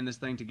going to be in this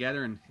thing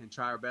together and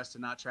try our best to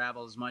not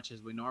travel as much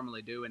as we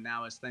normally do. And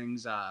now as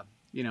things,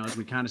 as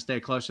we kind of stay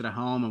closer to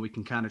home and we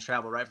can kind of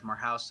travel right from our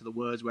house to the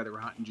woods, whether we're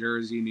hunting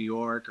Jersey, New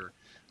York, or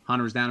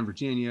hunters down in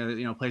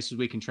Virginia, places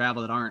we can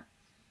travel that aren't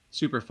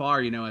super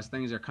far, as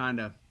things are kind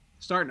of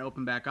starting to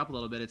open back up a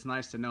little bit, it's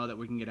nice to know that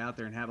we can get out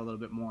there and have a little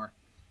bit more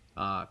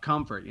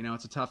comfort.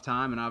 It's a tough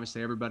time, and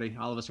obviously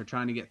all of us are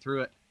trying to get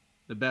through it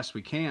the best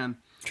we can.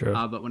 True.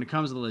 But when it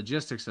comes to the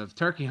logistics of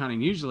turkey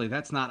hunting, usually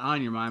that's not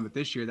on your mind. But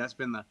this year, that's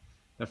been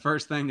the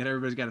first thing that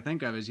everybody's got to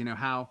think of is,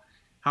 how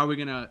are we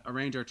going to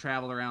arrange our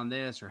travel around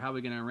this, or how are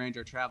we going to arrange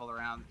our travel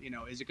around,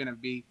 is it going to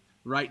be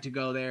right to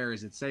go there?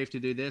 Is it safe to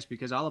do this?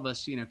 Because all of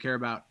us, care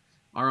about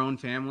our own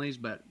families,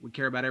 but we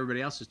care about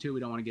everybody else's too. We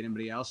don't want to get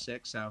anybody else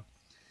sick. So,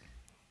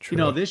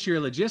 True. This year,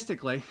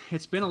 logistically,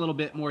 it's been a little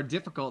bit more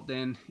difficult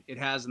than it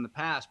has in the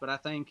past. But I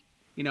think,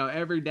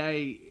 every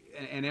day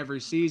and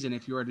every season,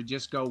 if you were to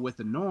just go with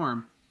the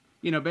norm,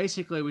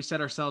 basically we set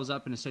ourselves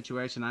up in a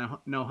situation. I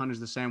know hunters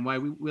the same way.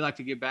 We like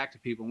to give back to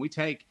people, and we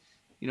take,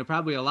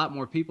 probably a lot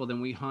more people than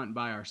we hunt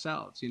by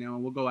ourselves,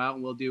 and we'll go out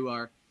and we'll do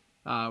our,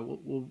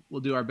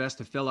 we'll do our best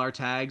to fill our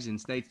tags in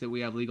states that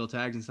we have legal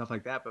tags and stuff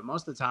like that. But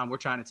most of the time we're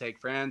trying to take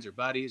friends or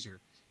buddies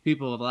or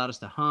people who have allowed us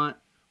to hunt,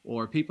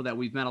 or people that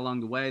we've met along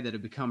the way that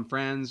have become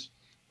friends,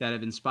 that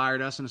have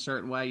inspired us in a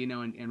certain way,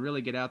 and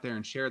really get out there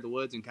and share the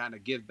woods and kind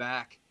of give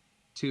back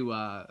to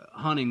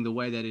hunting the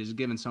way that is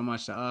given so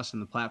much to us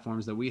and the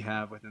platforms that we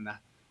have within the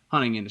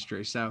hunting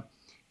industry. So,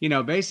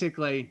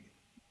 basically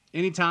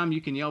anytime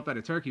you can yelp at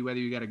a turkey, whether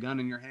you got a gun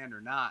in your hand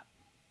or not,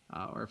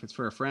 or if it's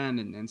for a friend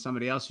and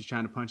somebody else who's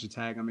trying to punch a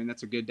tag,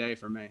 that's a good day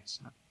for me.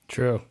 So,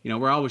 True.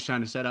 We're always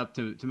trying to set up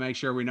to make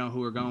sure we know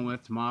who we're going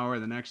with tomorrow or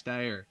the next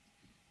day, or,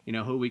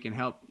 who we can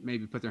help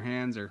maybe put their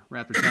hands or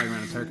wrap their tag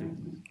around a turkey.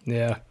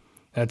 Yeah.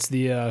 That's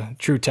the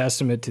true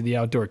testament to the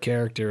outdoor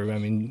character.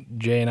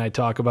 Jay and I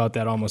talk about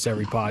that almost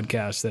every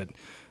podcast, that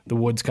the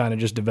woods kind of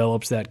just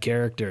develops that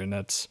character, and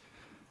that's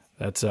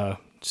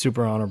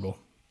super honorable.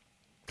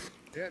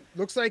 Yeah,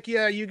 looks like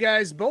you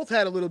guys both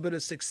had a little bit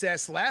of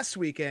success last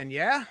weekend,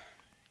 yeah?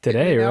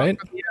 Today, right?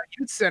 From the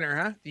youth center,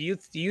 huh? The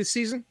youth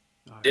season?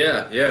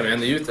 Yeah, man.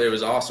 The youth day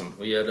was awesome.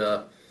 We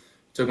had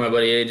took my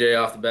buddy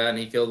AJ off the bat and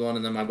he killed one,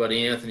 and then my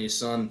buddy Anthony's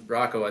son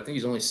Rocco, I think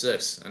he's only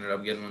 6, ended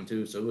up getting one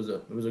too. So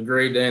it was a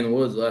great day in the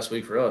woods last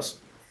week for us.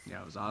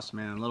 Yeah, it was awesome,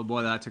 man. The little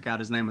boy that I took out,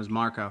 his name was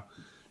Marco.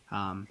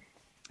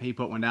 He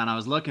put one down. I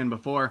was looking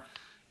before,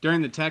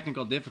 during the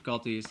technical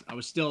difficulties, I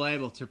was still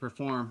able to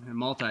perform and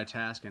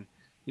multitask. And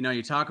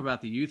you talk about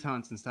the youth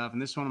hunts and stuff,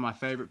 and this is one of my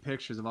favorite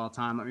pictures of all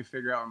time. Let me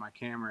figure out where my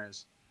camera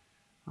is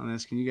on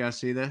this. Can you guys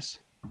see this?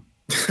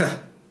 Oh,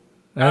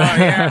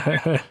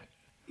 yeah.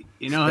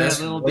 Who that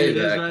little dude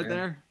is right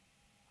there?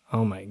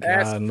 Oh my God.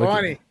 That's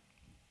funny.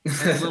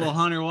 That's little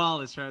Hunter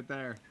Wallace right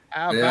there.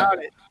 How about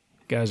it?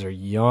 You guys are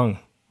young.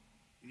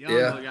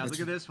 Little guys. Look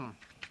at this one.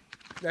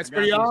 That's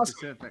pretty awesome.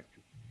 Specific.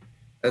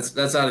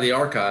 That's out of the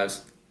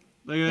archives.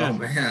 Look at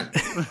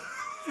that.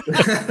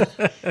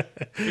 Oh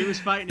man. He was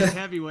fighting his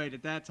heavyweight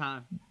at that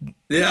time.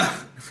 Yeah.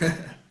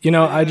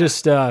 I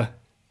just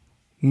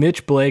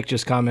Mitch Blake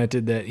just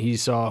commented that he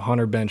saw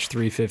Hunter bench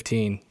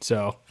 315.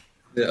 So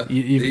yeah,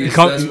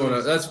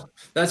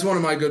 that's one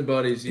of my good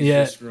buddies. He's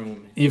just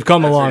room. You've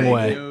come a long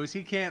way.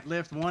 He can't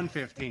lift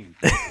 115.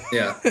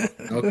 Yeah.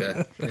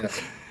 Okay. Yeah.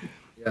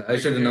 I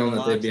should have known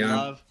that they'd be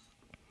on.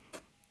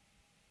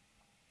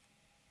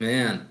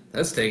 Man,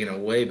 that's taking it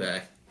way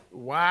back.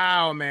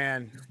 Wow,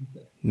 man.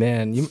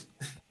 Man,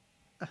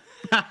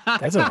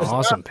 that's an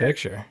awesome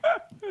picture.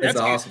 It's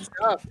awesome.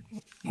 Stuff.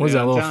 What was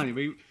that little? I'm telling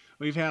you,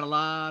 we've had a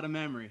lot of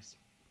memories.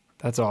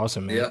 That's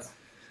awesome, man. Yeah.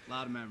 A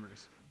lot of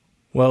memories.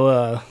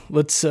 Well,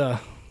 let's.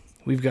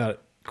 We've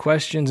got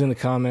questions in the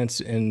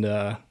comments, and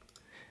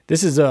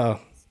this is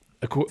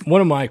one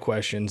of my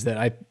questions that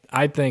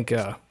I think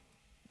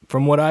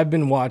from what I've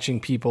been watching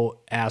people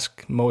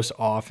ask most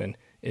often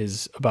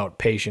is about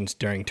patience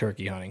during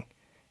turkey hunting,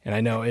 and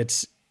I know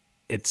it's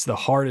the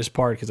hardest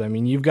part because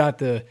you've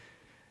got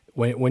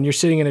when you're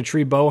sitting in a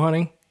tree bow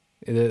hunting,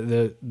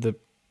 the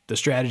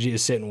strategy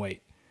is sit and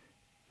wait.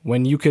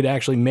 When you could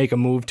actually make a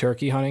move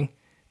turkey hunting,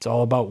 it's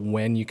all about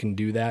when you can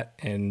do that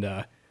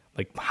and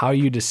how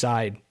you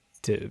decide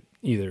to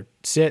either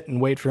sit and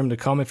wait for him to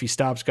come if he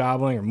stops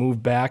gobbling or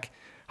move back.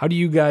 How do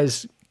you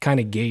guys kind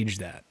of gauge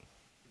that?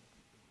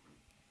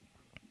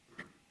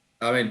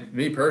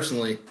 Me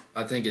personally,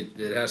 I think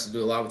it has to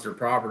do a lot with your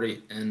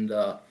property and,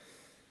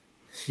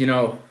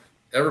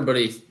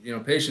 everybody,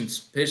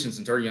 patience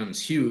in turkey hunting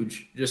is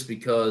huge just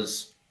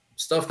because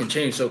stuff can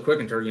change so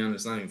quick in turkey hunting.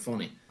 It's not even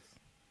funny.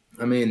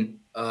 I mean,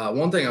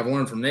 one thing I've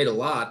learned from Nate a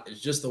lot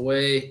is just the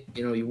way,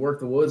 you work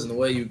the woods and the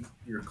way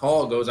your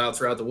call goes out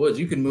throughout the woods.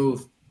 You can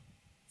move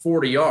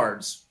 40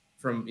 yards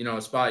from,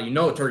 a spot,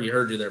 a turkey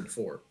heard you there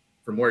before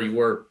from where you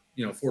were,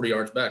 40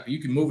 yards back, but you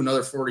can move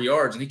another 40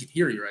 yards and he can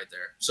hear you right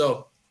there.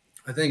 So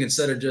I think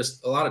instead of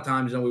just a lot of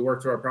times, we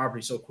work through our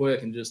property so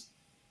quick and just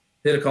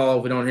hit a call.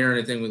 If we don't hear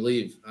anything, we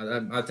leave.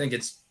 I think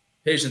it's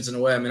patience in a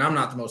way. I mean, I'm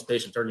not the most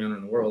patient turkey hunter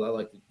in the world. I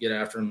like to get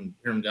after him and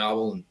hear him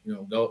gobble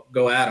and,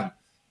 go at him.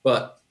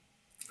 But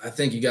I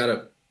think you got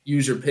to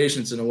use your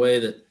patience in a way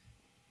that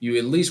you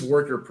at least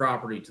work your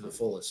property to the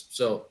fullest.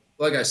 So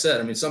like I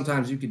said, I mean,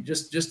 sometimes you could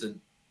just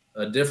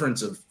a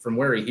difference from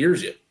where he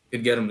hears you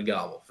could get him to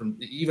gobble, from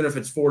even if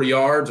it's 40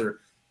 yards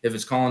or if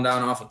it's calling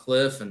down off a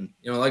cliff. And,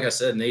 like I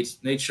said,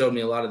 Nate showed me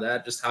a lot of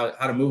that, just how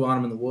to move on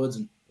him in the woods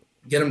and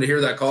get him to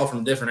hear that call from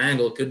a different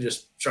angle. It could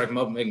just strike him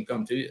up and make him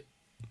come to you.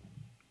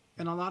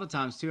 And a lot of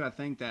times too, I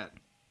think that,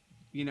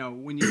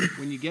 when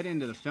you get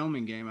into the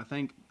filming game, I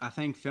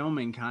think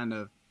filming kind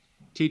of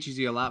teaches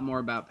you a lot more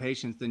about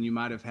patience than you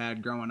might have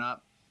had growing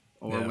up,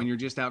 or when you're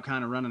just out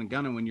kind of running and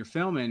gunning. When you're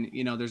filming,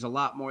 there's a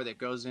lot more that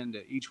goes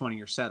into each one of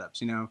your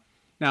setups.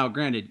 Now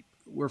granted,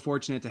 we're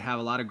fortunate to have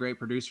a lot of great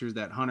producers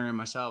that Hunter and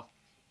myself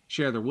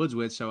share their woods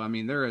with. So, I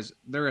mean, they're as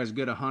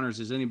good a hunters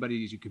as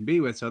anybody as you can be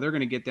with. So they're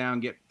going to get down,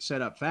 get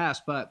set up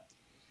fast. But,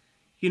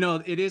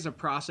 it is a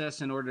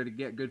process in order to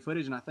get good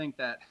footage. And I think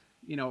that,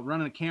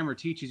 running a camera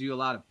teaches you a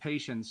lot of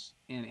patience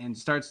and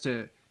starts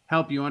to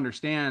help you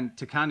understand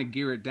to kind of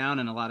gear it down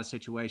in a lot of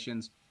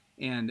situations,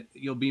 and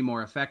you'll be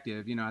more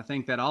effective. I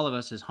think that all of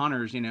us as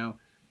hunters,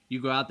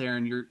 you go out there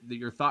and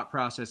your thought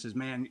process is,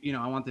 man,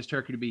 I want this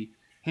turkey to be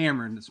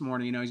hammering this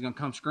morning. He's going to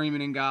come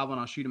screaming and gobbling.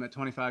 I'll shoot him at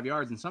 25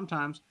 yards. And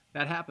sometimes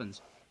that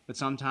happens, but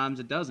sometimes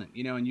it doesn't,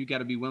 and you got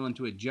to be willing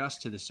to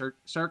adjust to the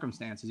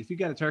circumstances. If you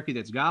got a turkey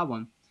that's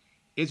gobbling,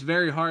 it's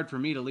very hard for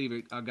me to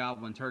leave a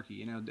gobbling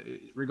turkey,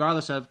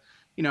 regardless of,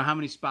 how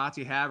many spots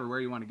you have or where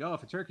you want to go.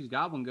 If a turkey's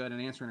gobbling good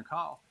and answering a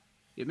call,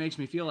 it makes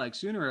me feel like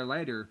sooner or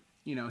later,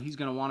 he's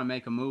going to want to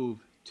make a move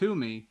to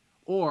me,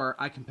 or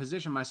I can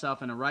position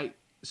myself in a right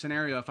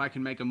scenario. If I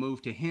can make a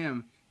move to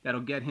him,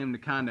 that'll get him to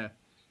kind of,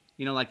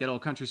 like that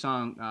old country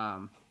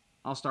song,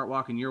 I'll start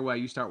walking your way,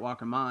 you start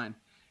walking mine.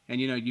 And,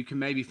 you can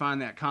maybe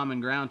find that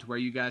common ground to where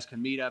you guys can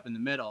meet up in the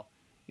middle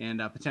and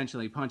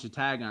potentially punch a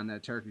tag on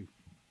that turkey.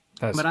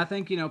 But I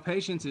think,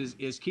 patience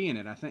is key in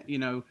it. I think,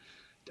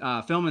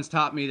 filming's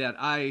taught me that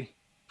I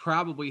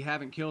probably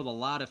haven't killed a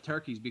lot of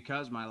turkeys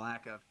because my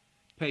lack of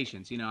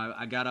patience.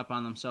 I got up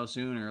on them so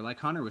soon, or like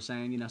Hunter was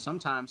saying,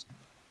 sometimes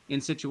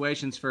in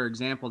situations, for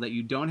example, that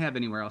you don't have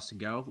anywhere else to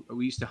go.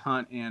 We used to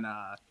hunt in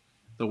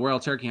the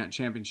World Turkey Hunt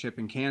Championship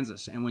in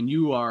Kansas. And when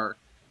you are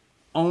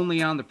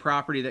only on the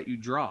property that you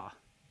draw,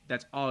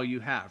 that's all you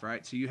have,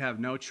 right? So you have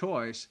no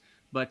choice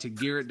but to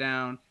gear it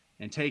down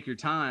and take your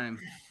time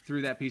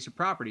through that piece of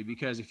property.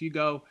 Because if you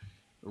go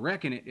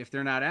wrecking it, if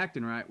they're not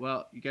acting right,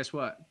 well, guess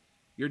what?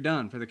 You're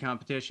done for the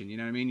competition. You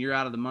know what I mean? You're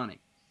out of the money.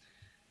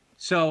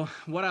 So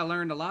what I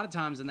learned a lot of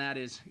times in that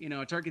is,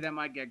 a turkey that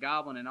might get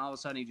gobbling and all of a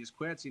sudden he just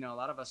quits. A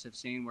lot of us have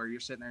seen where you're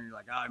sitting there and you're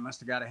like, oh, he must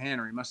have got a hen,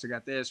 or he must have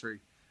got this, or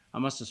I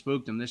must have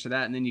spooked him, this or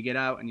that. And then you get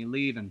out and you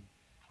leave and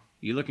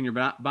you look in your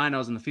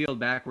binos in the field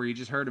back where you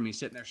just heard him. He's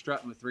sitting there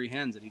strutting with 3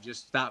 hens and he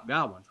just stopped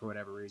gobbling for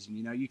whatever reason.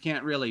 You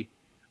can't really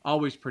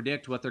always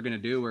predict what they're going to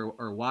do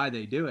or why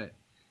they do it.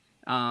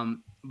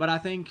 But I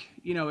think,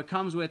 it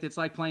comes with, it's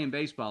like playing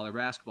baseball or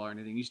basketball or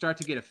anything. You start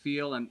to get a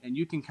feel and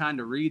you can kind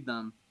of read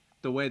them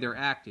the way they're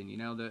acting.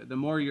 The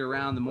more you're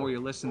around, the more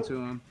you listen to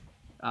them,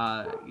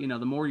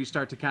 the more you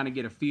start to kind of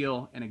get a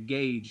feel and a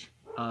gauge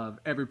of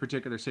every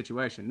particular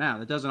situation. Now,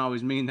 that doesn't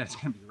always mean that's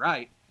going to be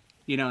right,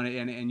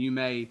 and you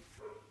may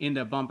end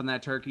up bumping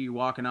that turkey,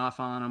 walking off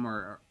on him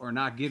or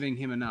not giving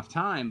him enough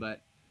time,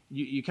 but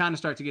you kind of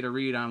start to get a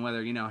read on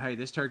whether, hey,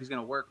 this turkey's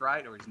going to work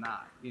right or he's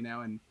not,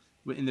 and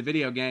in the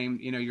video game,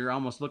 you're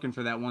almost looking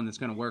for that one that's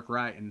going to work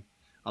right. And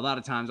a lot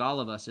of times all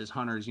of us as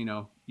hunters,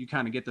 you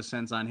kind of get the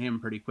sense on him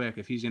pretty quick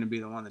if he's going to be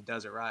the one that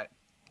does it right.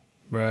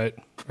 Right.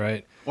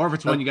 Or if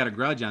it's one you got a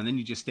grudge on, then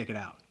you just stick it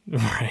out.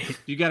 Right.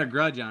 If you got a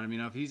grudge on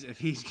him, if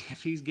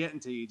he's getting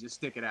to you, just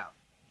stick it out.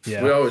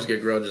 Yeah. We always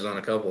get grudges on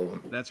a couple of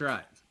them. That's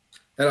right.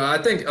 And I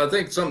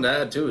think something to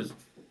add too is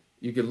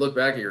you could look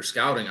back at your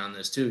scouting on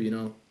this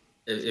too.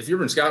 If you've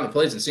been scouting a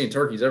place and seeing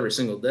turkeys every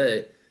single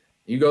day,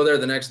 you go there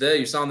the next day,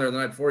 you saw them there the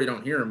night before, you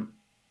don't hear them.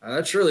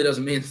 That surely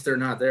doesn't mean that they're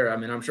not there. I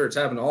mean, I'm sure it's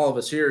happened to all of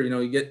us here.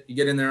 You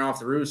get in there off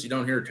the roost, you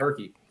don't hear a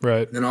turkey.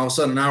 Right. And then all of a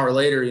sudden, an hour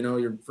later,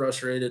 you're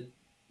frustrated,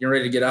 you're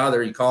ready to get out of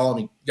there. You call and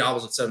he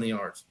gobbles at 70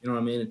 yards. You know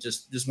what I mean? It's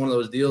just one of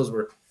those deals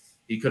where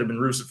he could have been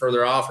roosted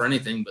further off or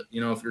anything. But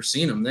if you're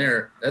seeing them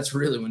there, that's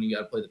really when you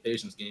got to play the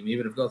patience game.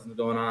 Even if nothing's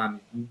going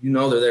on,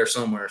 they're there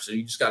somewhere. So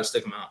you just got to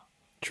stick them out.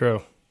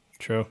 True.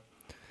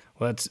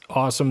 Well, that's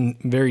awesome.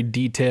 Very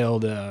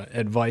detailed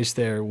advice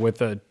there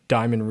with a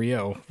Diamond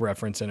Rio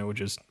reference in it,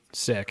 which is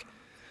sick.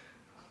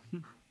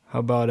 How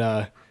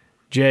about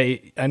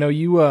Jay? I know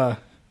you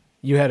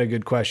had a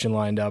good question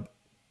lined up.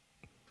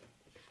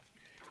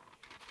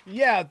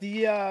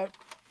 Yeah.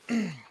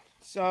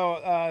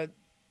 So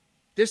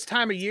this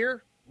time of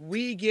year,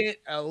 we get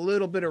a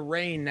little bit of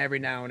rain every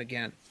now and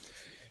again.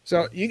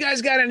 So you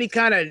guys got any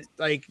kind of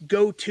like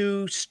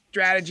go-to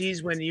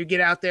strategies when you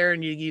get out there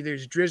and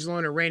there's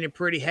drizzling or raining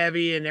pretty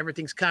heavy and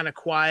everything's kind of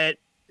quiet?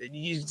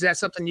 Is that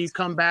something you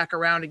come back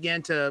around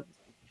again to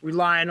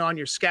relying on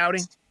your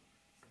scouting?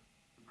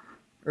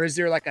 Or is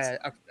there like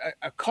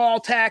a call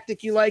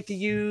tactic you like to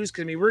use?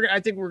 Because I mean, I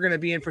think we're going to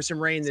be in for some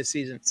rain this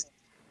season.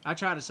 I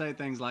try to say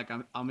things like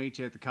I'll meet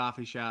you at the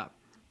coffee shop,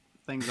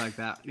 things like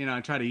that. You know,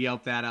 I try to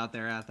yelp that out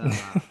there at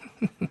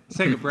the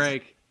take a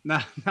break. No,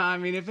 I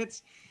mean if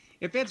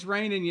it's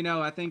raining, you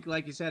know, I think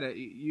like you said,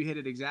 you hit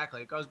it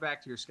exactly. It goes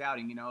back to your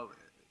scouting. You know,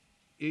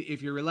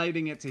 if you're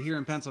relating it to here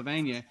in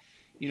Pennsylvania,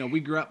 you know, we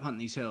grew up hunting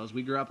these hills.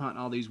 We grew up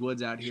hunting all these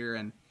woods out here,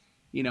 and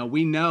you know,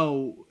 we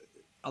know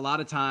a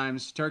lot of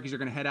times turkeys are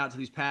going to head out to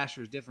these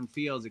pastures, different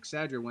fields,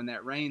 etc. when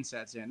that rain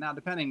sets in. Now,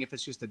 depending if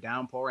it's just a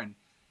downpour, and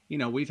you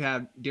know, we've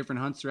had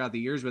different hunts throughout the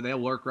years where they'll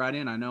work right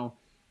in. I know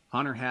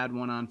Hunter had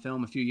one on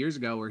film a few years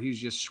ago where he was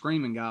just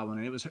screaming gobbling,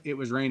 and it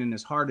was raining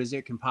as hard as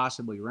it can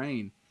possibly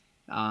rain.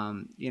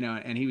 You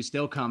know, and he was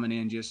still coming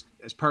in just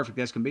as perfect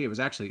as can be. It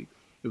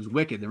was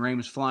wicked. The rain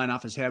was flying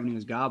off his head when he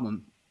was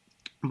gobbling.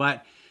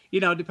 But, you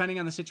know, depending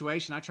on the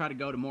situation, I try to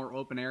go to more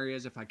open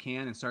areas if I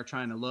can and start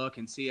trying to look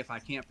and see if I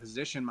can't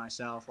position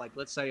myself. Like,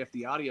 let's say if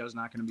the audio is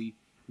not going to be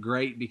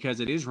great because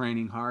it is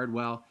raining hard.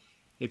 Well,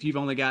 if you've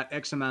only got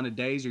X amount of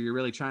days or you're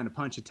really trying to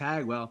punch a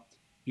tag, well,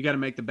 you got to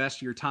make the best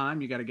of your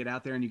time. You got to get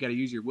out there and you got to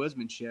use your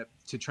woodsmanship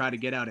to try to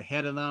get out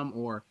ahead of them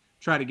or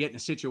try to get in a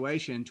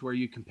situation to where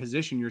you can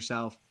position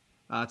yourself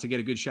to get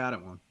a good shot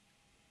at one.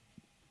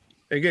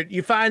 Very good.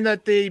 You find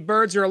that the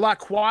birds are a lot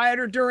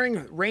quieter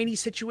during rainy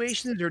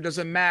situations, or does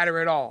it matter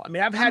at all? I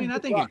mean, I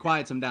think it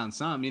quiets them down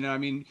some. You know, I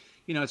mean,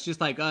 you know, it's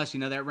just like us. You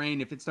know, that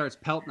rain, if it starts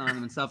pelting on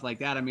them and stuff like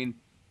that, I mean,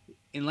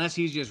 unless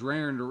he's just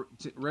raring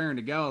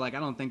to go, like I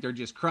don't think they're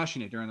just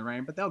crushing it during the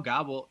rain. But they'll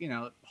gobble, you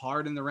know,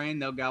 hard in the rain.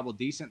 They'll gobble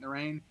decent in the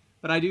rain.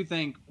 But I do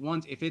think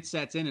if it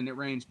sets in and it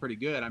rains pretty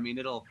good, I mean,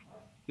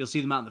 you'll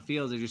see them out in the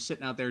fields. They're just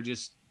sitting out there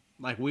just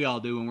like we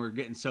all do when we're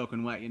getting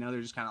soaking wet. You know,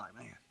 they're just kind of like,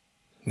 man.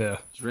 Yeah,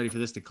 just ready for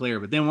this to clear.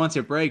 But then once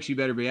it breaks, you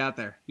better be out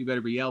there. You better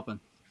be yelping.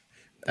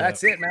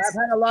 That's it, man. I've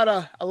had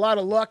a lot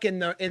of luck in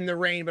the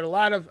rain, but a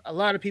lot of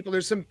people.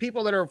 There's some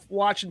people that are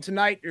watching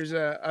tonight. There's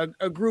a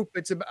group.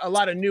 It's a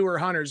lot of newer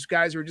hunters,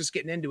 guys who are just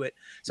getting into it.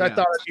 So I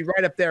thought it'd be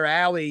right up their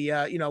alley.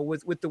 You know,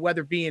 with the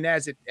weather being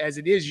as it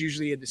is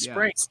usually in the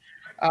spring.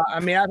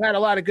 I mean, I've had a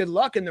lot of good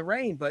luck in the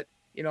rain, but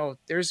you know,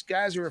 there's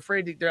guys who are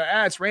afraid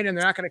it's raining.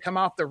 They're not going to come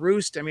off the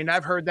roost. I mean,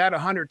 I've heard that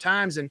 100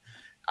 times, and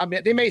I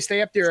mean, they may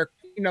stay up there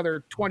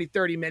another 20,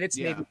 30 minutes,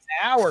 maybe an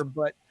hour,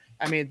 but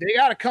I mean, they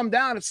got to come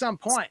down at some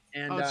point.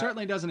 And it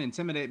certainly doesn't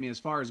intimidate me as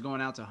far as going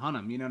out to hunt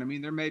them. You know what I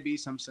mean? There may be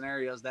some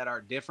scenarios that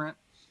are different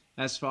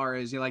as far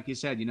as, like you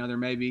said, you know, there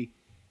may be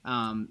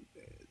a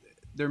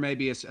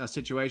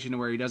situation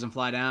where he doesn't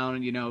fly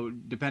down, you know,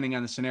 depending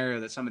on the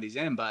scenario that somebody's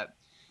in. But,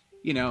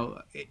 you know,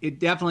 it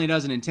definitely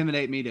doesn't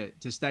intimidate me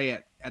to stay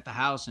at the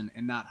house and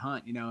not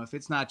hunt. You know, if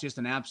it's not just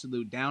an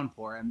absolute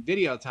downpour and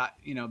video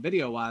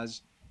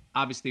wise,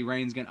 obviously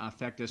rain's going to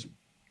affect us a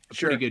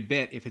pretty good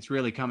bit if it's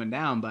really coming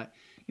down. But,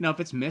 you know, if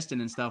it's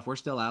misting and stuff, we're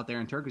still out there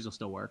and turkeys will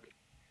still work.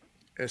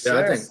 Yes,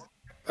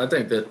 I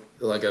think that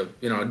like a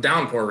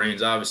downpour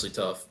rain's obviously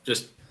tough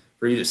just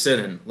for you to sit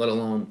in, let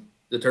alone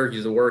the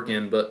turkeys to work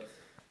in. But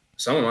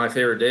some of my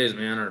favorite days,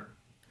 man, are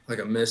like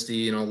a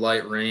misty,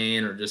 light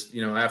rain, or just,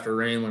 after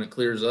rain when it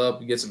clears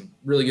up, you get some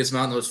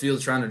out in those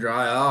fields trying to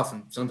dry off.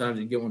 And sometimes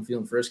you get one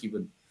feeling frisky,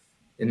 but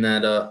in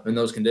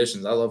those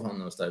conditions, I love hunting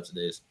those types of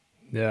days.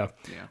 Yeah.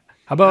 Yeah.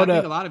 How about I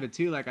think a lot of it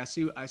too, like I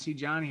see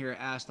John here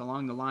asked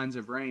along the lines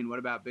of rain, what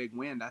about big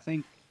wind? I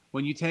think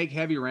when you take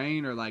heavy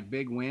rain or like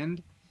big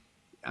wind,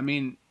 I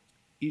mean,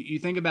 you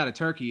think about a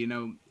turkey,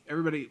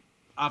 everybody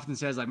often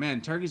says like,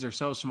 man, turkeys are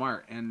so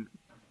smart. And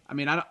I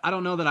mean, I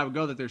don't know that I would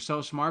go that they're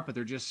so smart, but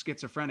they're just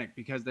schizophrenic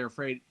because they're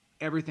afraid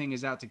everything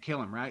is out to kill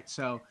them. Right.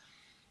 So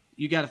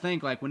you got to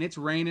think like when it's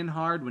raining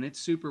hard, when it's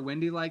super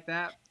windy like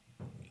that,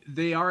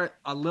 they are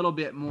a little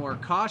bit more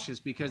cautious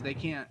because they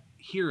can't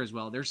hear as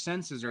well. Their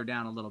senses are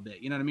down a little bit.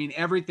 You know what I mean?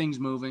 Everything's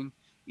moving,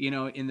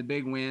 in the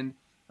big wind.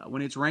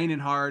 When it's raining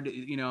hard,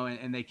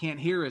 and they can't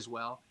hear as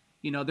well,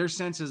 their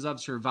senses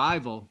of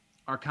survival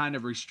are kind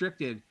of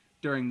restricted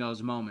during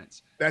those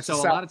moments. So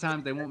a lot of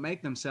times they won't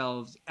make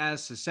themselves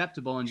as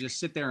susceptible and just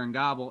sit there and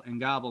gobble and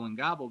gobble and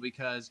gobble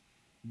because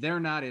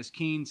they're not as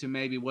keen to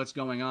maybe what's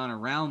going on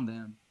around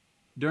them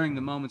during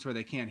the moments where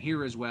they can't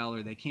hear as well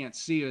or they can't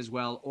see as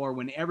well, or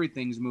when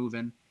everything's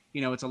moving.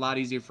 It's a lot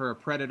easier for a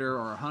predator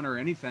or a hunter or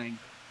anything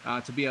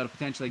to be able to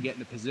potentially get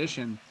into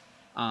position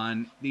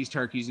on these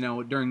turkeys,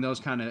 during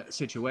those kind of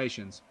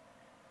situations.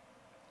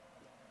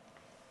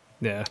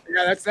 Yeah,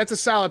 that's a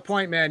solid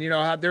point, man.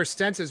 How their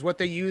senses, what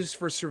they use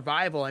for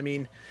survival. I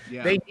mean,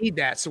 They need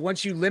that. So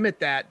once you limit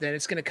that, then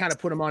it's going to kind of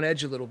put them on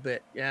edge a little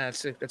bit. Yeah,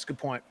 that's a good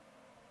point.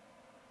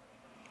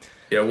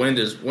 Yeah, wind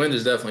is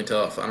definitely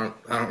tough. I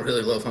don't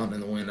really love hunting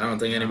in the wind. I don't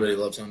think anybody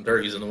loves hunting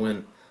turkeys in the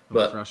wind.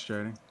 But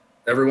frustrating.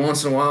 Every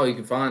once in a while, you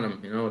can find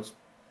them.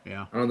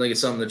 Yeah. I don't think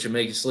it's something that should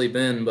make you sleep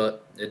in,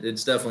 but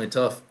it's definitely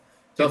tough.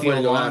 Get Tough the way to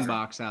old go long after.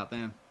 box out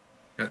then.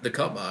 The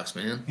cut box,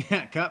 man.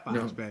 Yeah, cut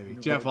box, baby.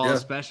 Jeff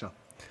Wallace special.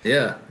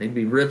 Yeah, he'd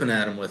be ripping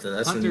at him with it.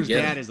 That's Hunter's when you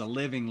get dad him. is a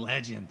living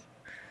legend.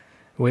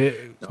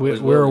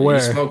 We're aware.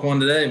 He smoked one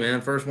today,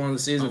 man. First one of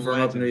the season for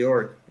him up in New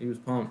York. He was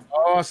pumped.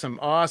 Awesome.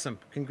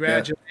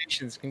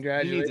 Congratulations. He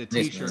Congratulations. needs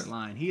a T-shirt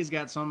line. He has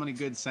got so many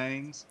good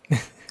sayings.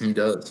 He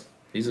does.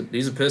 He's a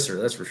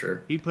pisser, that's for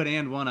sure. He put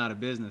And One out of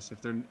business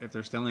if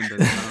they're still in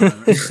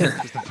business.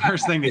 It's the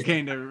first thing that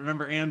came to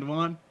remember And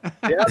One.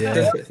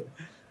 Yeah.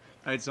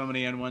 I had so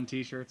many And One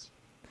T-shirts.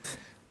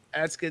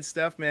 That's good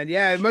stuff, man.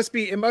 Yeah, it must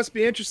be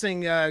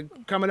interesting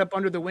coming up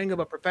under the wing of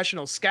a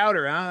professional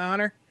scouter, huh,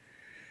 Hunter?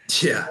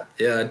 Yeah,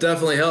 it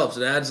definitely helps.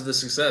 It adds to the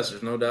success.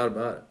 There's no doubt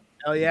about it.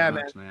 Oh yeah,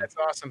 Much, man. That's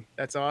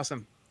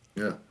awesome.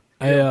 Yeah.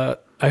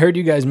 I heard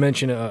you guys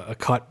mention a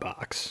cut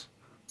box.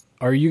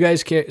 Are you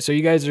guys so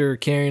you guys are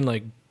carrying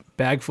like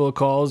bag full of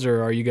calls,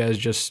 or are you guys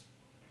just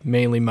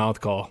mainly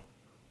mouth call?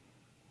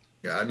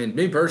 Yeah, I mean,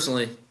 me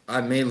personally, I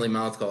mainly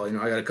mouth call.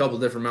 I got a couple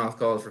different mouth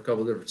calls for a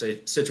couple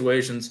different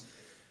situations.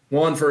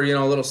 One for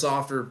a little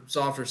softer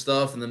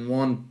stuff, and then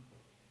one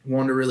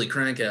to really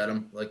crank at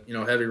them, like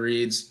heavy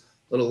reads,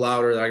 a little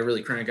louder that I can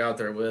really crank out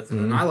there with. And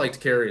then I like to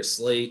carry a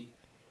slate,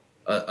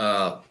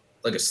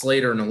 like a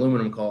slate or an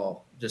aluminum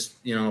call, just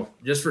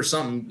for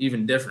something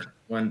even different.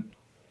 When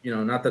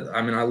not that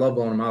I love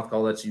blowing a mouth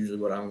call. That's usually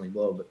what I only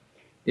blow, but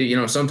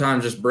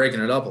sometimes just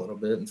breaking it up a little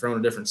bit and throwing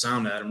a different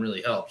sound at them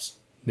really helps.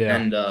 Yeah.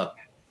 And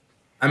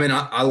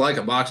I like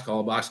a box call.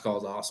 A box call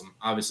is awesome,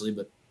 obviously,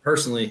 but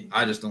personally,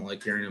 I just don't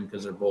like carrying them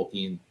because they're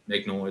bulky and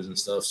make noise and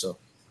stuff. So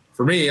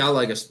for me, I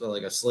like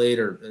a slate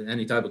or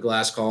any type of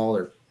glass call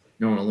or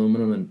an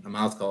aluminum and a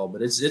mouth call.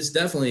 But it's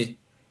definitely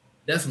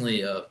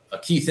a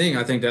key thing,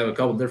 I think, to have a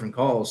couple different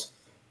calls.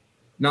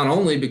 Not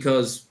only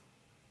because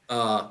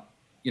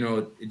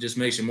it just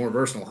makes you a more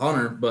versatile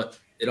hunter, but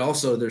it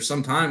also there's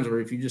some times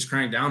where if you just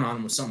crank down on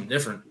them with something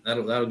different,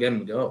 that'll get them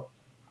to go.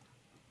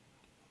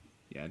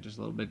 Yeah, just a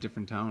little bit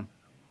different tone.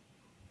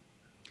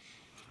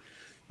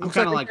 I'm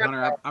kind of like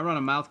Hunter. I run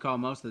a mouth call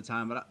most of the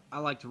time, but I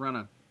like to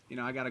run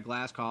I got a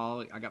glass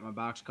call. I got my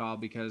box call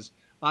because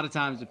a lot of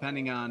times,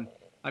 depending on,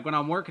 like when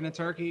I'm working a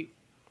turkey,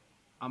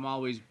 I'm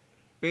always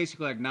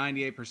basically like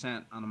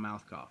 98% on a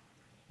mouth call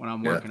when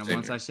I'm working them.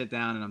 Once I sit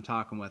down and I'm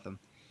talking with them.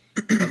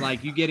 But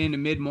like you get into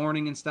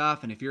mid-morning and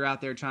stuff, and if you're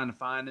out there trying to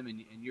find them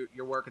and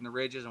you're working the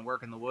ridges and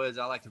working the woods,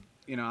 I like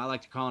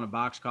to call in a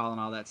box call and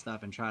all that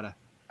stuff and try to,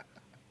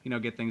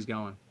 get things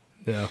going.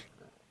 Yeah.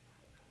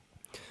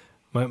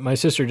 My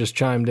sister just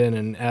chimed in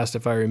and asked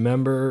if I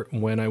remember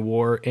when I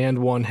wore And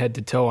One head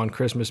to toe on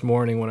Christmas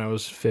morning when I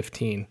was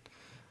 15.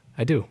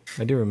 I do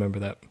remember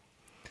that.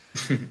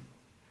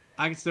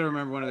 I can still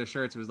remember one of the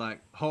shirts was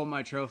like, "Hold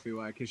my trophy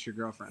while I kiss your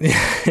girlfriend."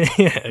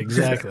 Yeah,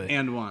 exactly.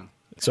 And One.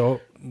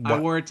 So I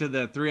wore it to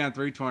the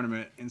 3-on-3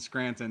 tournament in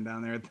Scranton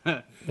down there at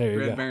the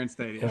Red Baron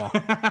Stadium. Yeah.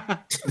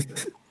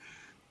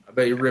 I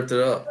bet you ripped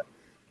it up.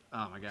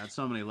 Oh my God,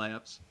 so many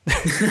layups.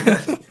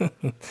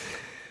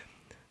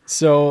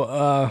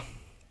 So,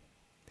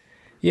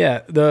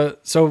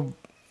 so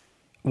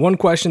one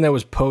question that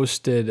was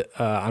posted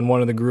on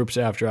one of the groups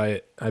after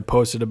I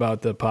posted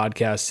about the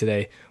podcast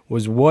today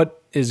was,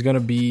 what is going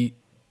to be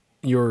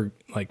your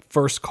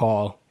first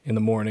call in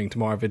the morning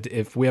tomorrow?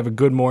 If we have a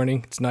good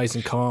morning, it's nice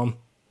and calm.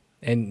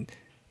 And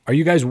are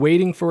you guys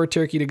waiting for a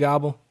turkey to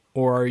gobble,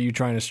 or are you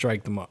trying to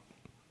strike them up?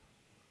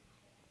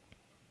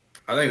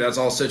 I think that's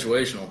all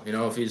situational.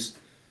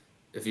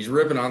 If he's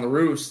ripping on the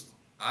roost,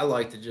 I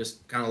like to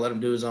just kind of let him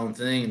do his own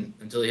thing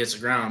until he hits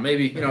the ground.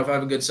 Maybe, if I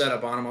have a good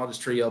setup on him, I'll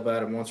just tree up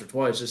at him once or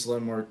twice just to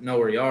let him know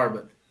where you are.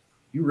 But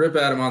you rip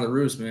at him on the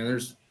roost, man,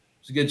 there's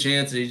a good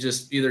chance that he's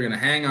just either going to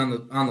hang on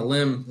the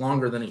limb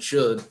longer than he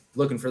should,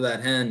 looking for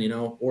that hen,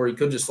 or he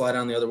could just fly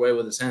down the other way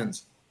with his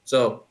hens.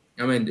 So,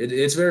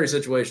 it's very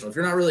situational. If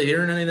you're not really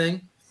hearing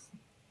anything,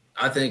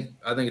 I think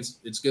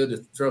it's good to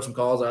throw some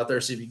calls out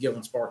there, see if you get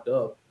one sparked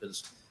up,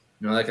 because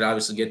that could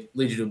obviously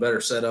lead you to a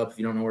better setup if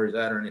you don't know where he's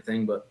at or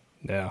anything. But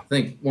yeah, I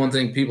think one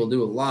thing people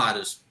do a lot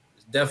is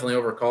definitely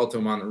overcall to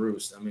him on the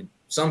roost.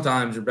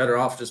 Sometimes you're better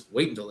off just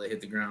waiting until they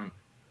hit the ground,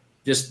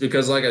 just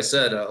because, like I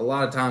said, a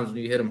lot of times when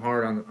you hit them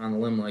hard on the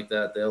limb like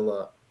that,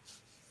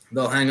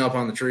 they'll hang up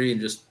on the tree and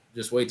just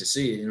wait to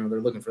see. They're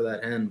looking for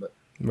that hen. But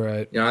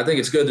right, I think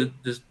it's good to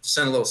just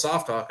send a little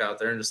soft talk out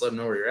there and just let them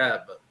know where you're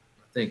at. But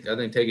I think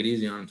take it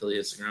easy on him until he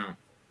hits the ground.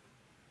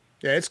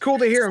 Yeah, it's cool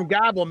to hear him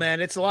gobble,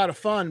 man. It's a lot of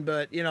fun,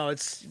 but you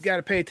got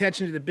to pay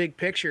attention to the big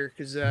picture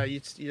because,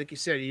 like you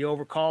said, you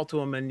overcall to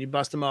him and you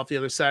bust him off the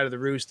other side of the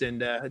roost,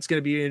 and it's going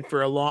to be in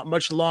for a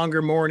much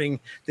longer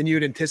morning than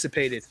you'd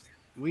anticipated.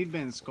 We've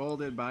been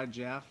scolded by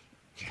Jeff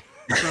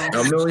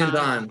a million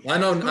times. I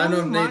know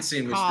Nate's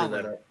seen me screw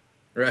that up.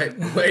 Right,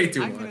 way too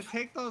much. I'm going to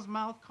take those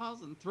mouth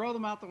calls and throw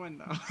them out the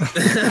window.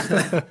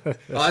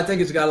 Well, I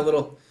think it's got a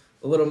little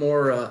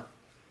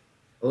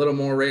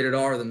more rated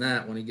R than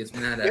that when he gets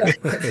mad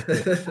at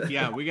me.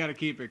 Yeah, we got to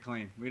keep it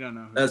clean. We don't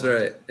know. That's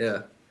right.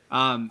 Yeah.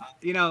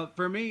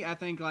 For me, I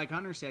think like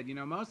Hunter said,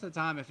 most of the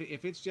time,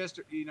 if it's just,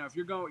 if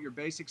you're going with your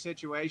basic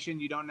situation,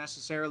 you don't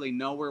necessarily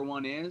know where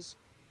one is.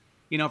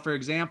 For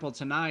example,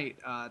 tonight,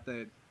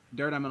 the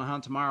dirt I'm going to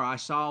hunt tomorrow, I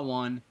saw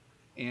one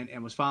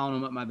and was following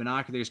him with my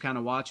binoculars, kind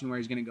of watching where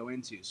he's going to go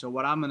into. So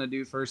what I'm going to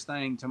do first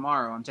thing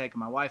tomorrow, I'm taking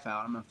my wife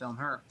out. I'm going to film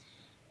her.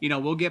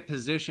 We'll get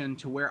positioned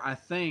to where I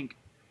think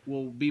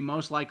will be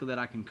most likely that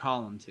I can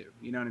call him to.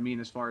 You know what I mean?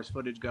 As far as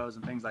footage goes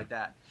and things like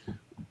that.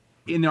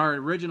 In our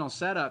original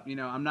setup, I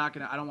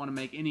don't want to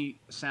make any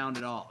sound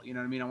at all. You know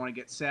what I mean? I want to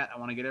get set. I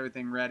want to get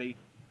everything ready.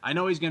 I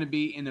know he's going to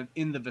be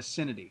in the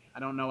vicinity. I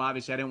don't know.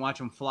 Obviously, I didn't watch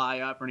him fly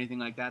up or anything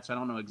like that, so I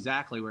don't know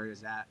exactly where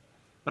he's at.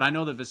 But I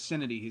know the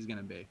vicinity he's going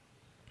to be.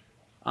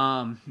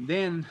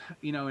 Then,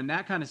 in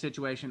that kind of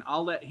situation,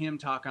 I'll let him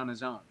talk on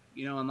his own.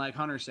 And like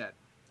Hunter said,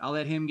 I'll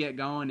let him get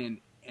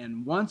going.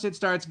 And once it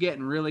starts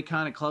getting really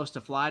kind of close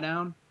to fly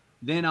down,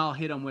 then I'll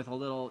hit him with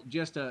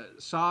just a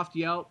soft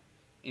yelp.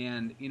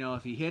 And,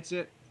 if he hits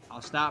it,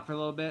 I'll stop for a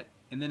little bit.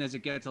 And then as it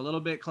gets a little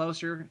bit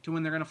closer to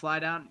when they're going to fly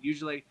down,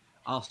 usually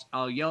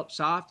I'll yelp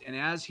soft. And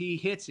as he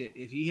hits it,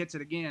 if he hits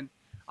it again,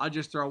 I'll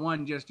just throw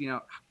one,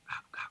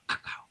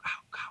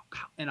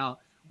 and I'll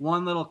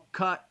one little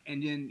cut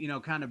and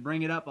then, kind of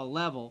bring it up a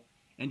level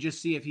and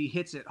just see if he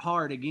hits it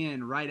hard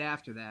again right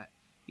after that.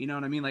 You know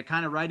what I mean? Like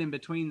kind of right in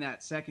between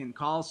that second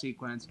call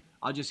sequence,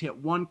 I'll just hit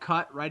one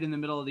cut right in the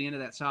middle of the end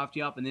of that soft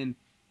yelp and then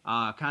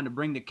kind of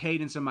bring the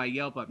cadence of my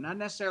yelp up. Not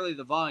necessarily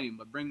the volume,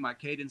 but bring my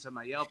cadence of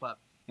my yelp up.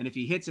 And if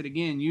he hits it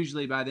again,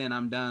 usually by then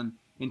I'm done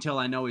until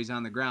I know he's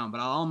on the ground. But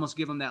I'll almost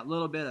give him that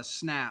little bit of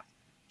snap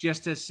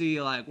just to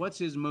see, like, what's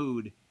his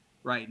mood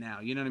right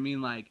now? You know what I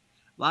mean? Like,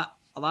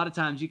 a lot of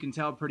times you can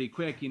tell pretty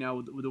quick,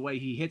 with the way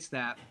he hits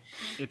that,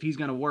 if he's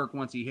going to work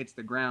once he hits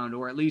the ground,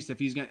 or at least if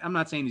he's going to – I'm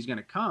not saying he's going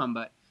to come,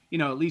 but,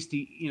 at least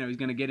he's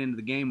going to get into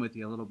the game with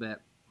you a little bit.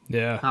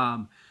 Yeah.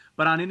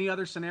 But on any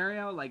other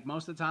scenario, like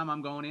most of the time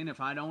I'm going in, if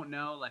I don't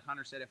know, like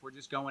Hunter said, if we're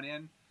just going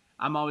in,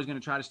 I'm always going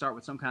to try to start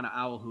with some kind of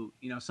owl hoot,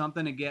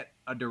 something to get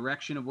a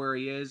direction of where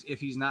he is. If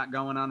he's not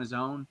going on his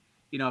own,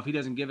 if he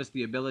doesn't give us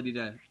the ability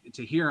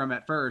to hear him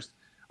at first,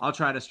 I'll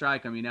try to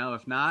strike him,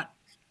 if not,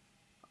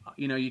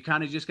 you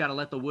kind of just got to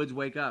let the woods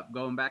wake up.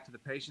 Going back to the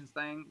patience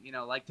thing, I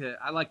like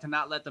to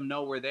not let them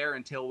know we're there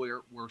until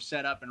we're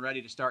set up and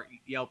ready to start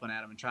yelping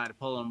at them and trying to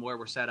pull them where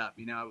we're set up.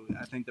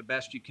 I think the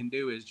best you can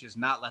do is just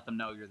not let them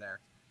know you're there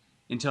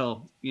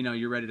until,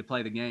 you're ready to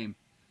play the game.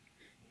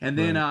 And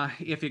then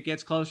if it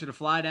gets closer to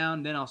fly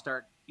down, then I'll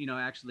start,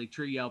 actually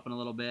tree yelping a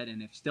little bit.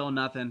 And if still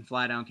nothing,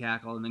 fly down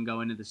cackle, and then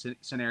go into the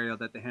scenario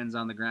that the hen's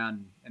on the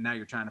ground and now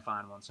you're trying to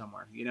find one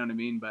somewhere. You know what I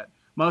mean? But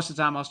most of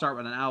the time I'll start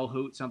with an owl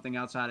hoot, something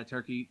outside of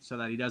turkey, so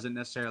that he doesn't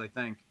necessarily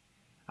think.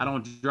 I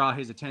don't draw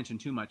his attention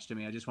too much to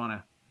me. I just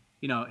want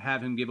to,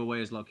 have him give away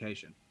his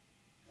location.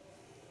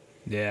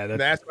 Yeah.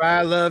 That's why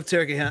I love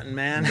turkey hunting,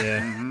 man. Yeah.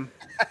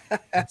 Mm-hmm.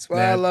 That's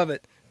why I love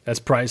it. That's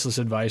priceless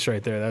advice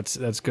right there.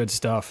 That's good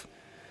stuff.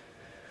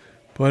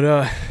 But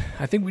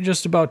I think we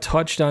just about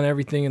touched on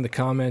everything in the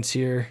comments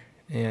here,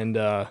 and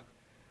I'm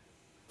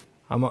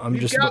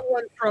just got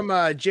one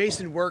from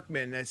Jason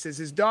Workman that says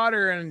his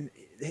daughter and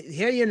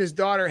his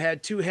daughter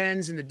had 2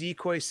 hens in the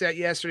decoy set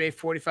yesterday,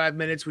 45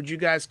 minutes. Would you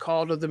guys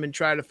call to them and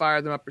try to fire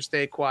them up or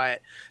stay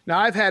quiet? Now,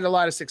 I've had a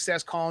lot of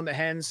success calling the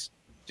hens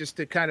just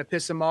to kind of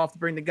piss them off, to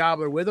bring the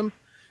gobbler with them.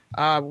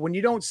 When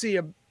you don't see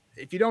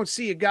if you don't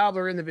see a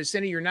gobbler in the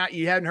vicinity,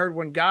 you haven't heard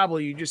one gobble,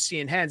 you're just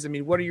seeing hens. I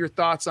mean, what are your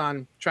thoughts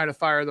on trying to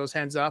fire those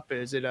hens up?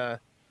 Is it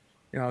again,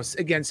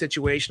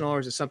 situational, or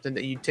is it something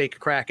that you take a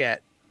crack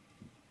at?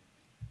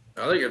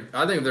 I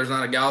think if there's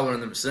not a gobbler in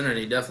the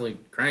vicinity, definitely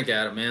crank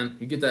at it, man.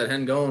 You get that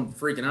hen going,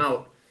 freaking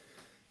out.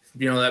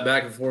 That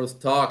back and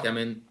forth talk, I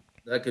mean,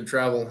 that could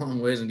travel a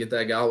long ways and get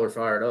that gobbler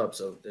fired up.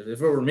 So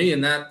if it were me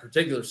in that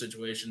particular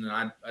situation and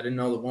I didn't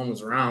know that one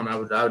was around, I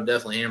would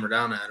definitely hammer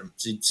down at him.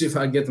 See if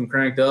I can get them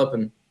cranked up.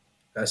 And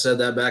like I said,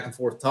 that back and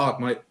forth talk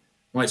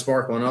might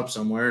spark one up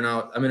somewhere.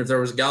 Now, I mean, if there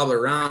was a gobbler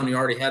around, you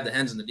already had the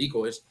hens and the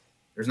decoys,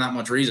 there's not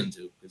much reason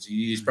to, because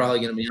he's probably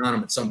going to be on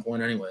them at some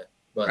point anyway.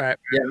 But right.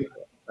 Yeah,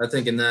 I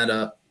think in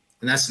that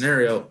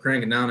scenario,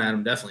 cranking down at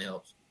him definitely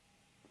helps.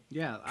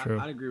 Yeah,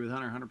 I'd agree with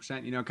Hunter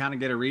 100%. Kind of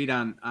get a read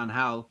on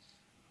how,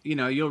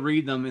 you'll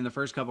read them in the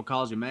first couple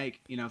calls you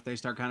make. If they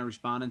start kind of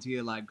responding to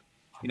you, like,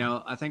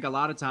 I think a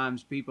lot of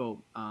times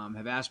people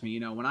have asked me,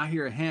 when I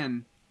hear a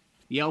hen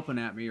yelping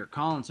at me or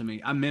calling to me,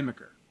 I mimic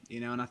her,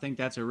 and I think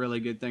that's a really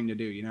good thing to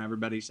do.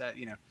 Everybody said,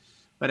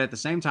 but at the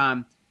same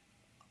time,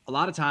 a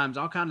lot of times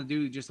I'll kind of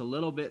do just a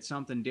little bit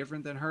something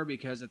different than her,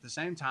 because at the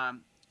same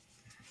time,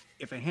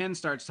 if a hen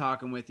starts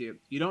talking with you,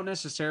 you don't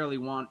necessarily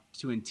want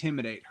to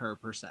intimidate her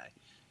per se.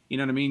 You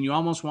know what I mean? You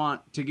almost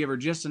want to give her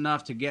just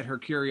enough to get her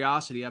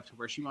curiosity up to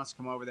where she wants to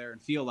come over there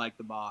and feel like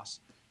the boss.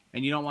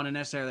 And you don't want to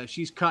necessarily, if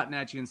she's cutting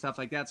at you and stuff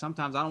like that,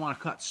 sometimes I don't want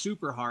to cut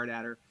super hard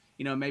at her.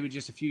 Maybe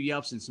just a few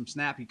yelps and some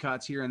snappy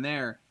cuts here and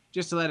there,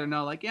 just to let her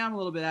know, like, yeah, I'm a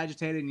little bit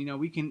agitated, and,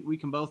 we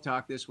can both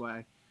talk this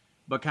way,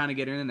 but kind of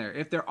get her in there.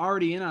 If they're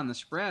already in on the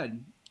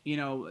spread,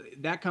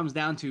 that comes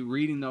down to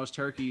reading those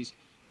turkeys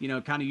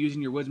kind of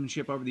using your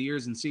woodsmanship over the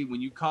years and see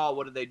when you call,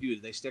 what do they do?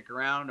 Do they stick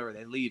around or are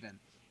they leaving?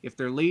 If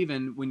they're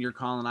leaving when you're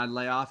calling, I'd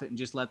lay off it and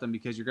just let them,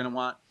 because you're going to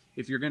want,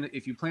 if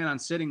you plan on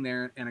sitting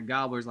there and a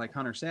gobbler's, like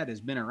Hunter said,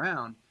 has been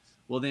around,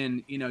 well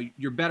then,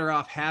 you're better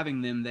off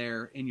having them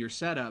there in your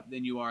setup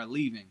than you are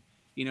leaving,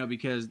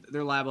 because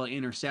they're liable to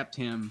intercept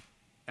him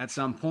at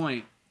some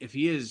point if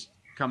he is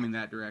coming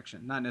that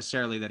direction. Not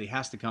necessarily that he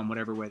has to come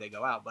whatever way they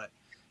go out, but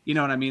you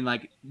know what I mean?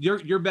 Like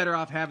you're better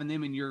off having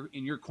them in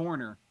your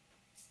corner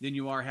than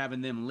you are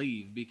having them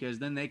leave, because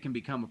then they can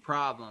become a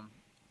problem,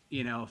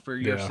 for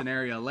your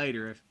scenario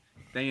later if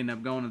they end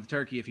up going to the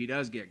turkey if he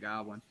does get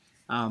gobbling.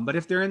 But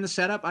if they're in the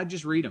setup, I'd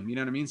just read them. You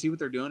know what I mean? See what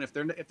they're doing. If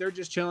they're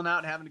just chilling out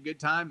and having a good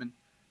time, and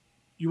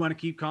you want to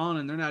keep calling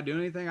and they're not doing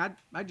anything,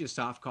 I'd just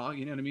soft call.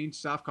 You know what I mean?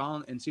 Soft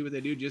call and see what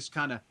they do. Just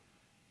kind of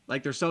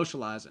like they're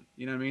socializing.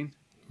 You know what I mean?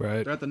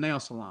 Right. They're at the nail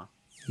salon.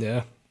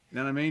 Yeah. You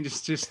know what I mean?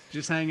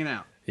 Just hanging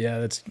out. Yeah,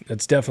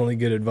 that's definitely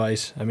good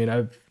advice. I mean,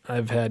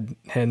 I've had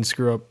hens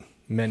screw up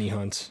many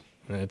hunts.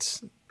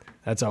 That's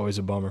always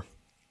a bummer.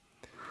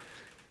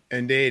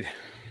 Indeed.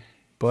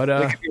 But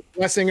it could be a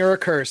blessing or a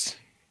curse.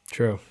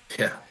 True.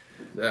 Yeah,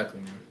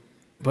 exactly, man.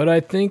 But I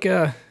think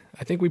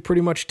we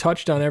pretty much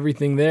touched on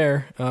everything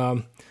there.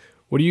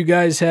 What do you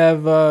guys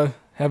have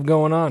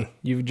going on?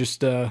 You've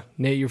just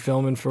Nate, you're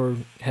filming for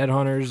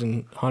Headhunters,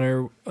 and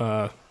Hunter,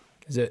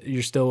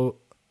 you're still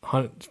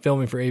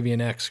filming for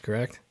AVNX,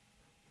 correct?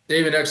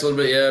 AVNX a little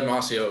bit, yeah,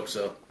 Mossy Oak.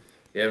 So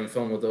yeah, I've been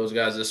filming with those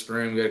guys this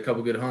spring. We got a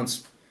couple good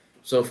hunts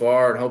so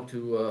far, and hope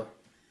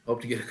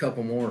to get a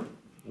couple more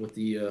with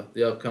the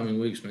upcoming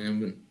weeks, man.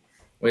 Been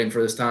waiting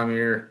for this time of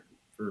year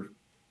for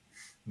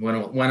when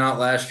it went out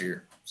last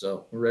year,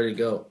 so we're ready to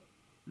go.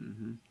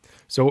 Mm-hmm.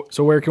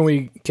 So where can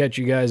we catch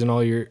you guys and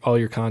all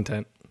your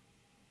content?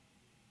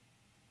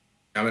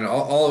 I mean,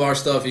 all of our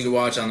stuff you can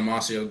watch on the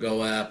Mossy Oak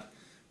Go app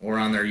or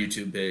on their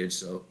YouTube page.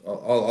 So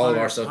all of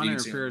our stuff Hunter you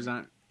can see. Appears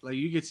on, like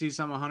you could see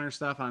some of Hunter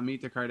stuff on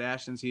Meet the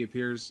Kardashians. He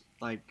appears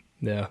like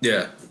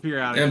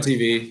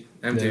periodically.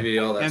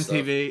 MTV, all that stuff.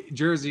 MTV,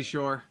 Jersey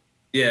Shore.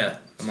 Yeah,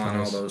 I'm on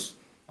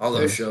all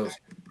those shows.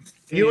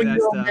 You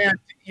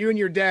and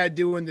your dad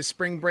doing the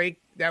spring break.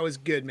 That was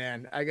good,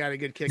 man. I got a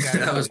good kick out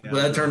of it.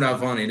 That turned out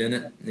funny,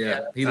 didn't it?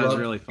 Yeah. He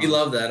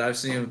loved that. I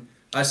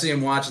see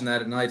him watching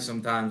that at night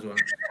sometimes when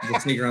the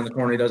sneaker around the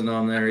corner, he doesn't know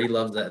I'm there. He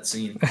loves that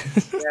scene.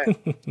 Yeah,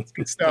 it's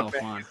good stuff,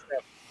 man. Good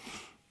stuff.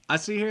 I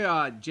see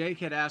here Jake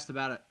had asked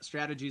about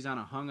strategies on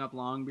a hung up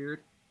longbeard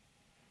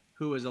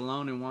who is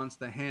alone and wants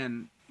the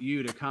hen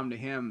to come to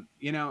him.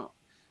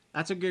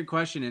 That's a good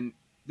question. And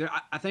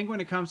I think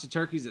when it comes to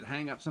turkeys that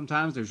hang up,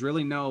 sometimes there's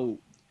really no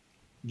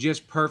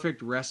just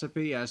perfect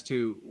recipe as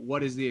to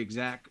what is the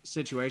exact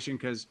situation,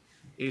 because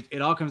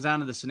it all comes down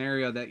to the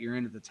scenario that you're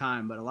in at the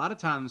time. But a lot of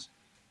times,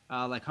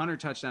 like Hunter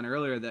touched on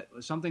earlier, that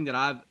was something that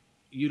I've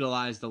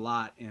utilized a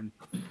lot, and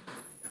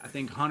I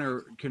think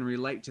Hunter can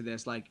relate to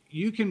this. Like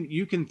you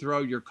can throw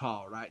your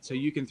call, right? So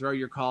you can throw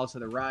your call to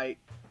the right,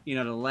 to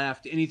the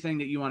left, anything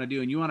that you want to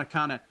do, and you want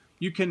to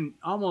you can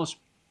almost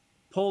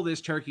pull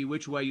this turkey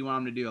which way you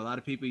want them to do. A lot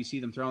of people, you see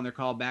them throwing their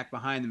call back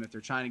behind them if they're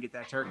trying to get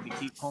that turkey to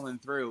keep pulling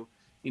through.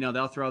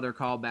 They'll throw their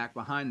call back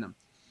behind them.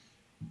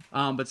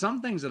 But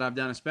some things that I've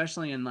done,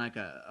 especially in like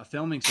a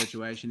filming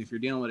situation, if you're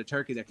dealing with a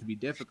turkey that could be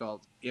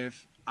difficult,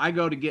 if I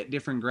go to get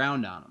different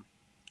ground on them,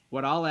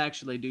 what I'll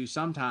actually do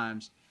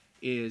sometimes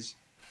is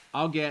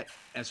I'll get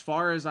as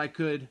far as I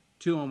could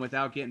to them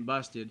without getting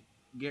busted,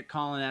 get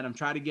calling at them,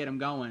 try to get them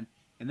going,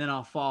 and then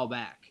I'll fall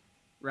back,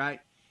 right?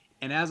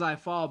 And as I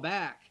fall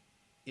back,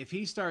 if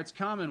he starts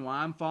coming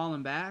while I'm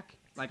falling back,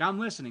 like I'm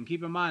listening,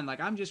 keep in mind, like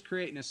I'm just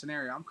creating a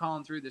scenario. I'm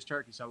calling through this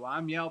turkey. So while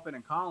I'm yelping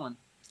and calling,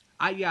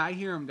 I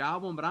hear him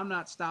gobbling, but I'm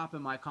not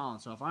stopping my calling.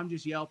 So if I'm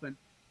just yelping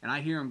and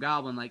I hear him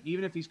gobbling, like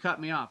even if he's cut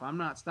me off, I'm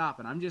not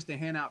stopping. I'm just a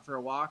hen out for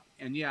a walk.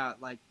 And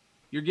like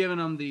you're giving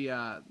him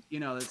the,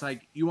 it's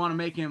like you want to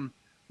make him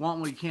want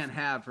what he can't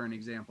have, for an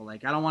example.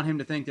 Like I don't want him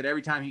to think that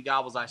every time he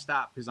gobbles, I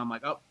stop, because I'm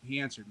like, oh, he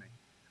answered me.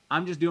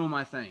 I'm just doing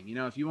my thing.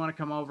 If you want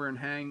to come over and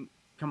hang,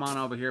 come on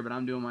over here, but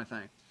I'm doing my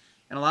thing.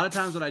 And a lot of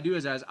times what I do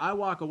is as I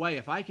walk away,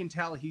 if I can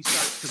tell he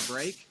starts to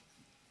break,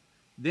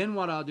 then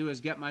what I'll do is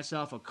get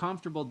myself a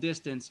comfortable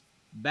distance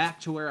back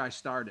to where I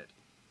started,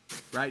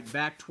 right?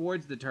 Back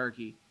towards the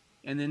turkey,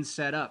 and then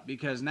set up.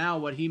 Because now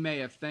what he may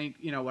have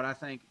what I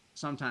think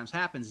sometimes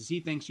happens is he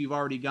thinks you've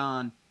already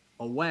gone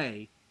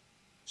away.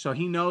 So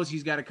he knows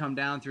he's got to come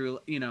down through,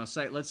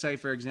 let's say,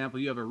 for example,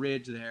 you have a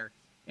ridge there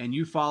and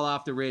you fall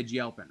off the ridge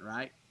yelping,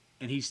 right?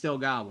 And he's still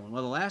gobbling.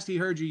 Well, the last he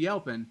heard you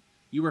yelping,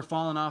 you were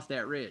falling off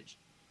that ridge.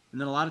 And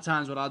then a lot of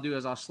times what I'll do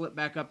is I'll slip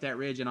back up that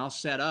ridge and I'll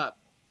set up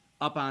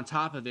on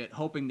top of it,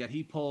 hoping that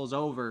he pulls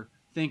over,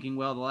 thinking,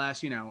 well, the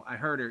last, I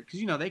heard her.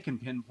 Because, they can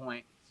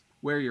pinpoint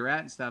where you're at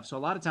and stuff. So a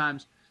lot of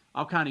times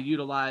I'll kind of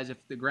utilize,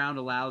 if the ground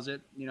allows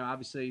it,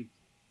 obviously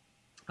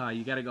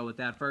you got to go with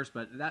that first.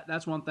 But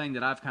that's one thing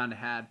that I've kind of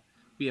had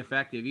be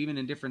effective. Even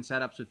in different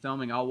setups with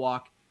filming, I'll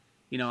walk,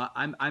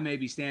 I may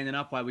be standing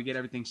up while we get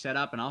everything set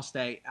up, and I'll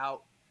stay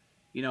out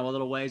a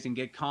little ways and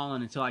get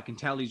calling until I can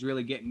tell he's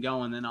really getting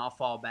going. Then I'll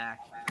fall back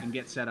and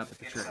get set up at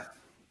the tree.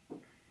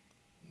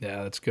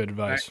 Yeah, that's good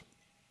advice.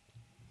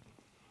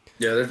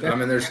 Yeah,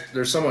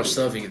 there's so much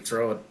stuff you can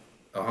throw at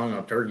a hung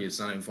up turkey. It's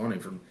not even funny.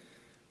 From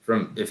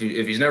if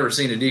he's never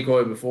seen a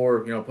decoy before,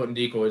 putting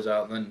decoys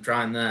out and then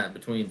trying that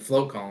between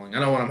float calling. I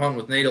know when I'm hunting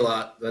with Nate a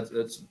lot, that's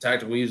a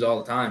tactic we use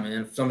all the time,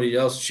 man. If somebody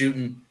else is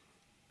shooting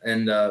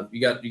and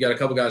you got a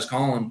couple guys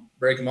calling,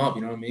 break them up,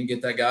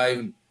 get that guy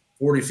even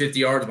 40, 50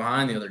 yards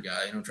behind the other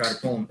guy, try to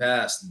pull him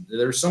past.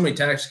 There's so many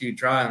tactics you can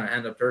try on a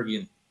hand up turkey,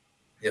 and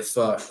if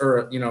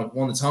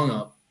one that's hung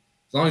up,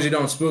 as long as you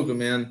don't spook them,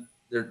 man,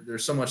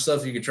 there's so much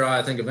stuff you could try.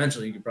 I think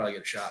eventually you could probably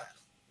get a shot.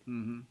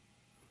 Mm-hmm.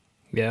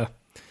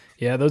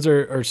 Yeah, those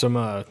are some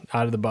out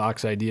of the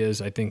box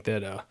ideas. I think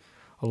that a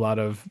lot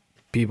of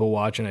people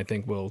watching, I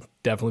think, will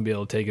definitely be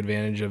able to take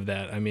advantage of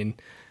that. I mean,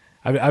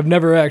 I've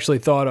never actually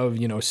thought of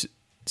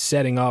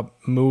setting up,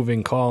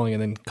 moving, calling,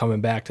 and then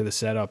coming back to the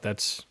setup.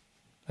 That's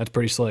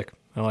pretty slick.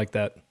 I like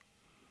that.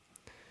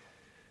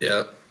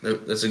 Yeah,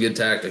 that's a good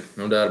tactic,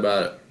 no doubt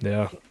about it.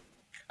 Yeah.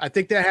 I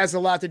think that has a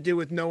lot to do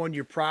with knowing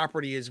your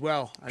property as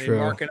well. I mean,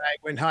 Mark and I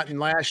went hunting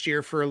last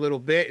year for a little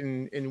bit,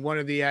 and one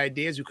of the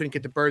ideas, we couldn't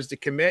get the birds to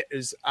commit,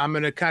 is I'm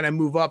going to kind of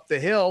move up the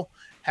hill,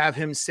 have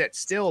him sit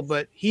still.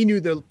 But he knew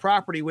the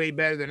property way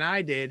better than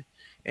I did,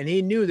 and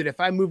he knew that if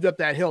I moved up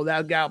that hill,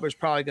 that gobbler's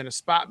probably going to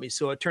spot me.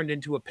 So it turned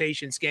into a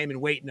patience game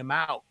and waiting him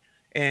out.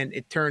 And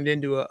it turned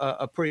into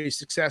a pretty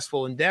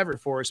successful endeavor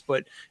for us.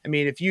 But I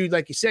mean, if you,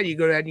 like you said, you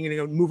go ahead and you're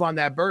going to move on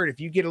that bird.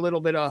 If you get a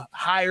little bit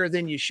higher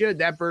than you should,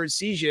 that bird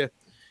sees you,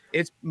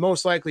 it's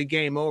most likely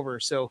game over.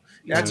 So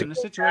that's in a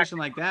situation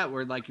like that,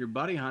 where like you're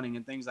buddy hunting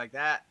and things like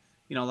that,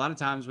 a lot of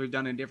times we've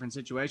done in different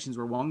situations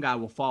where one guy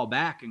will fall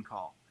back and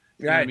call.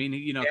 You know what I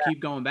mean? Keep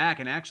going back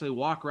and actually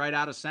walk right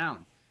out of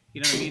sound.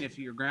 You know what I mean? If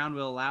your ground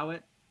will allow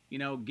it,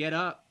 get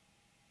up,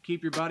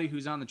 keep your buddy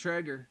who's on the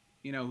trigger,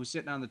 who's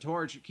sitting on the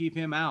torch, keep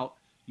him out.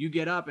 You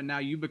get up, and now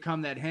you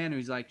become that hen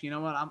who's like, you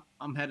know what,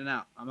 I'm heading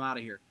out. I'm out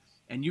of here.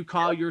 And you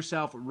call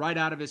yourself right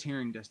out of his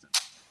hearing distance.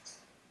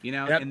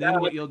 And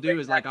then what you'll do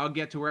is like, I'll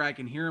get to where I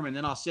can hear him, and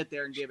then I'll sit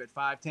there and give it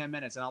 5-10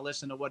 minutes, and I'll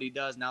listen to what he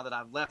does now that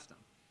I've left him.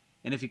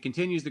 And if he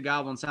continues to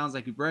gobble and sounds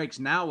like he breaks,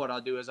 now what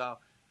I'll do is I'll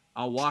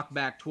walk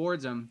back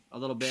towards him a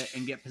little bit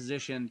and get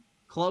positioned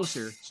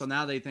closer. So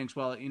now they think,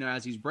 well,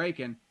 as he's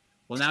breaking,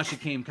 well, now she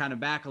came kind of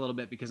back a little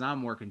bit because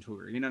I'm working to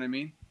her. You know what I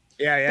mean?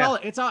 Yeah.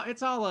 It's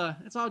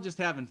all just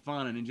having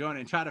fun and enjoying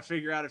it and try to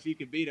figure out if you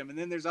could beat him. And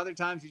then there's other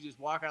times you just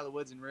walk out of the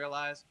woods and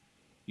realize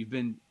you've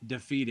been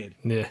defeated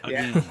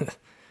again.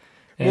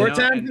 More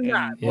times than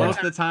not. Most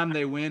of the time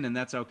they win, and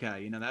that's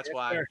okay.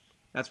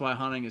 That's why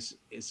hunting is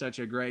such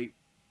a great,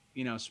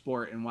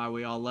 sport, and why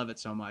we all love it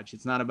so much.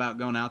 It's not about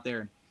going out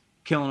there and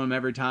killing them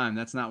every time.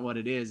 That's not what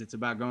it is. It's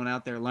about going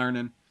out there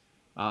learning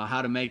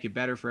how to make it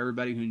better for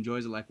everybody who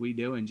enjoys it like we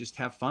do, and just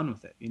have fun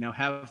with it.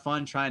 Have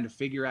fun trying to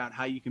figure out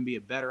how you can be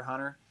a better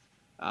hunter,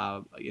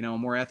 a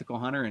more ethical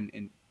hunter,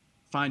 and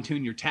fine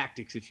tune your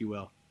tactics, if you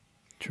will.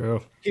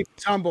 True.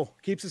 Keeps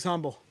us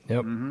humble.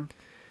 Yep. Mm-hmm.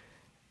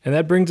 And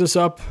that brings us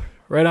up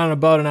right on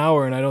about an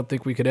hour, and I don't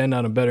think we could end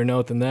on a better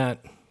note than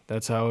that.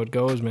 That's how it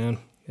goes, man.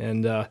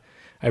 And I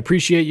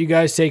appreciate you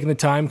guys taking the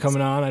time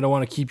coming on. I don't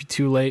want to keep you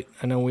too late.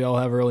 I know we all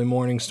have early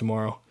mornings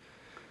tomorrow.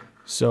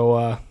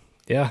 So,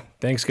 yeah,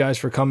 thanks, guys,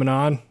 for coming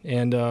on,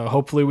 and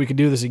hopefully we could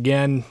do this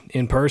again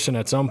in person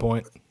at some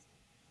point.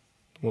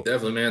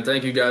 Definitely, man.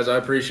 Thank you, guys. I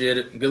appreciate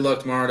it. Good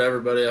luck tomorrow to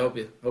everybody. I hope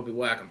you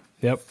whack them.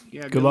 Yep.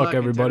 Yeah. Good luck,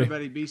 everybody.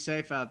 Everybody, be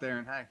safe out there,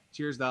 and hey,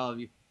 cheers to all of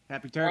you.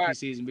 Happy turkey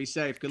season. Be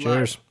safe. Good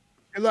Cheers. luck.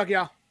 Good luck,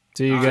 y'all.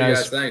 See you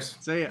guys. Thanks.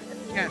 See ya.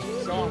 Yeah.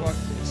 So long, bud.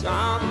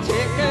 Some chicken,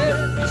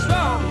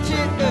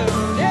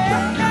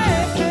 yeah.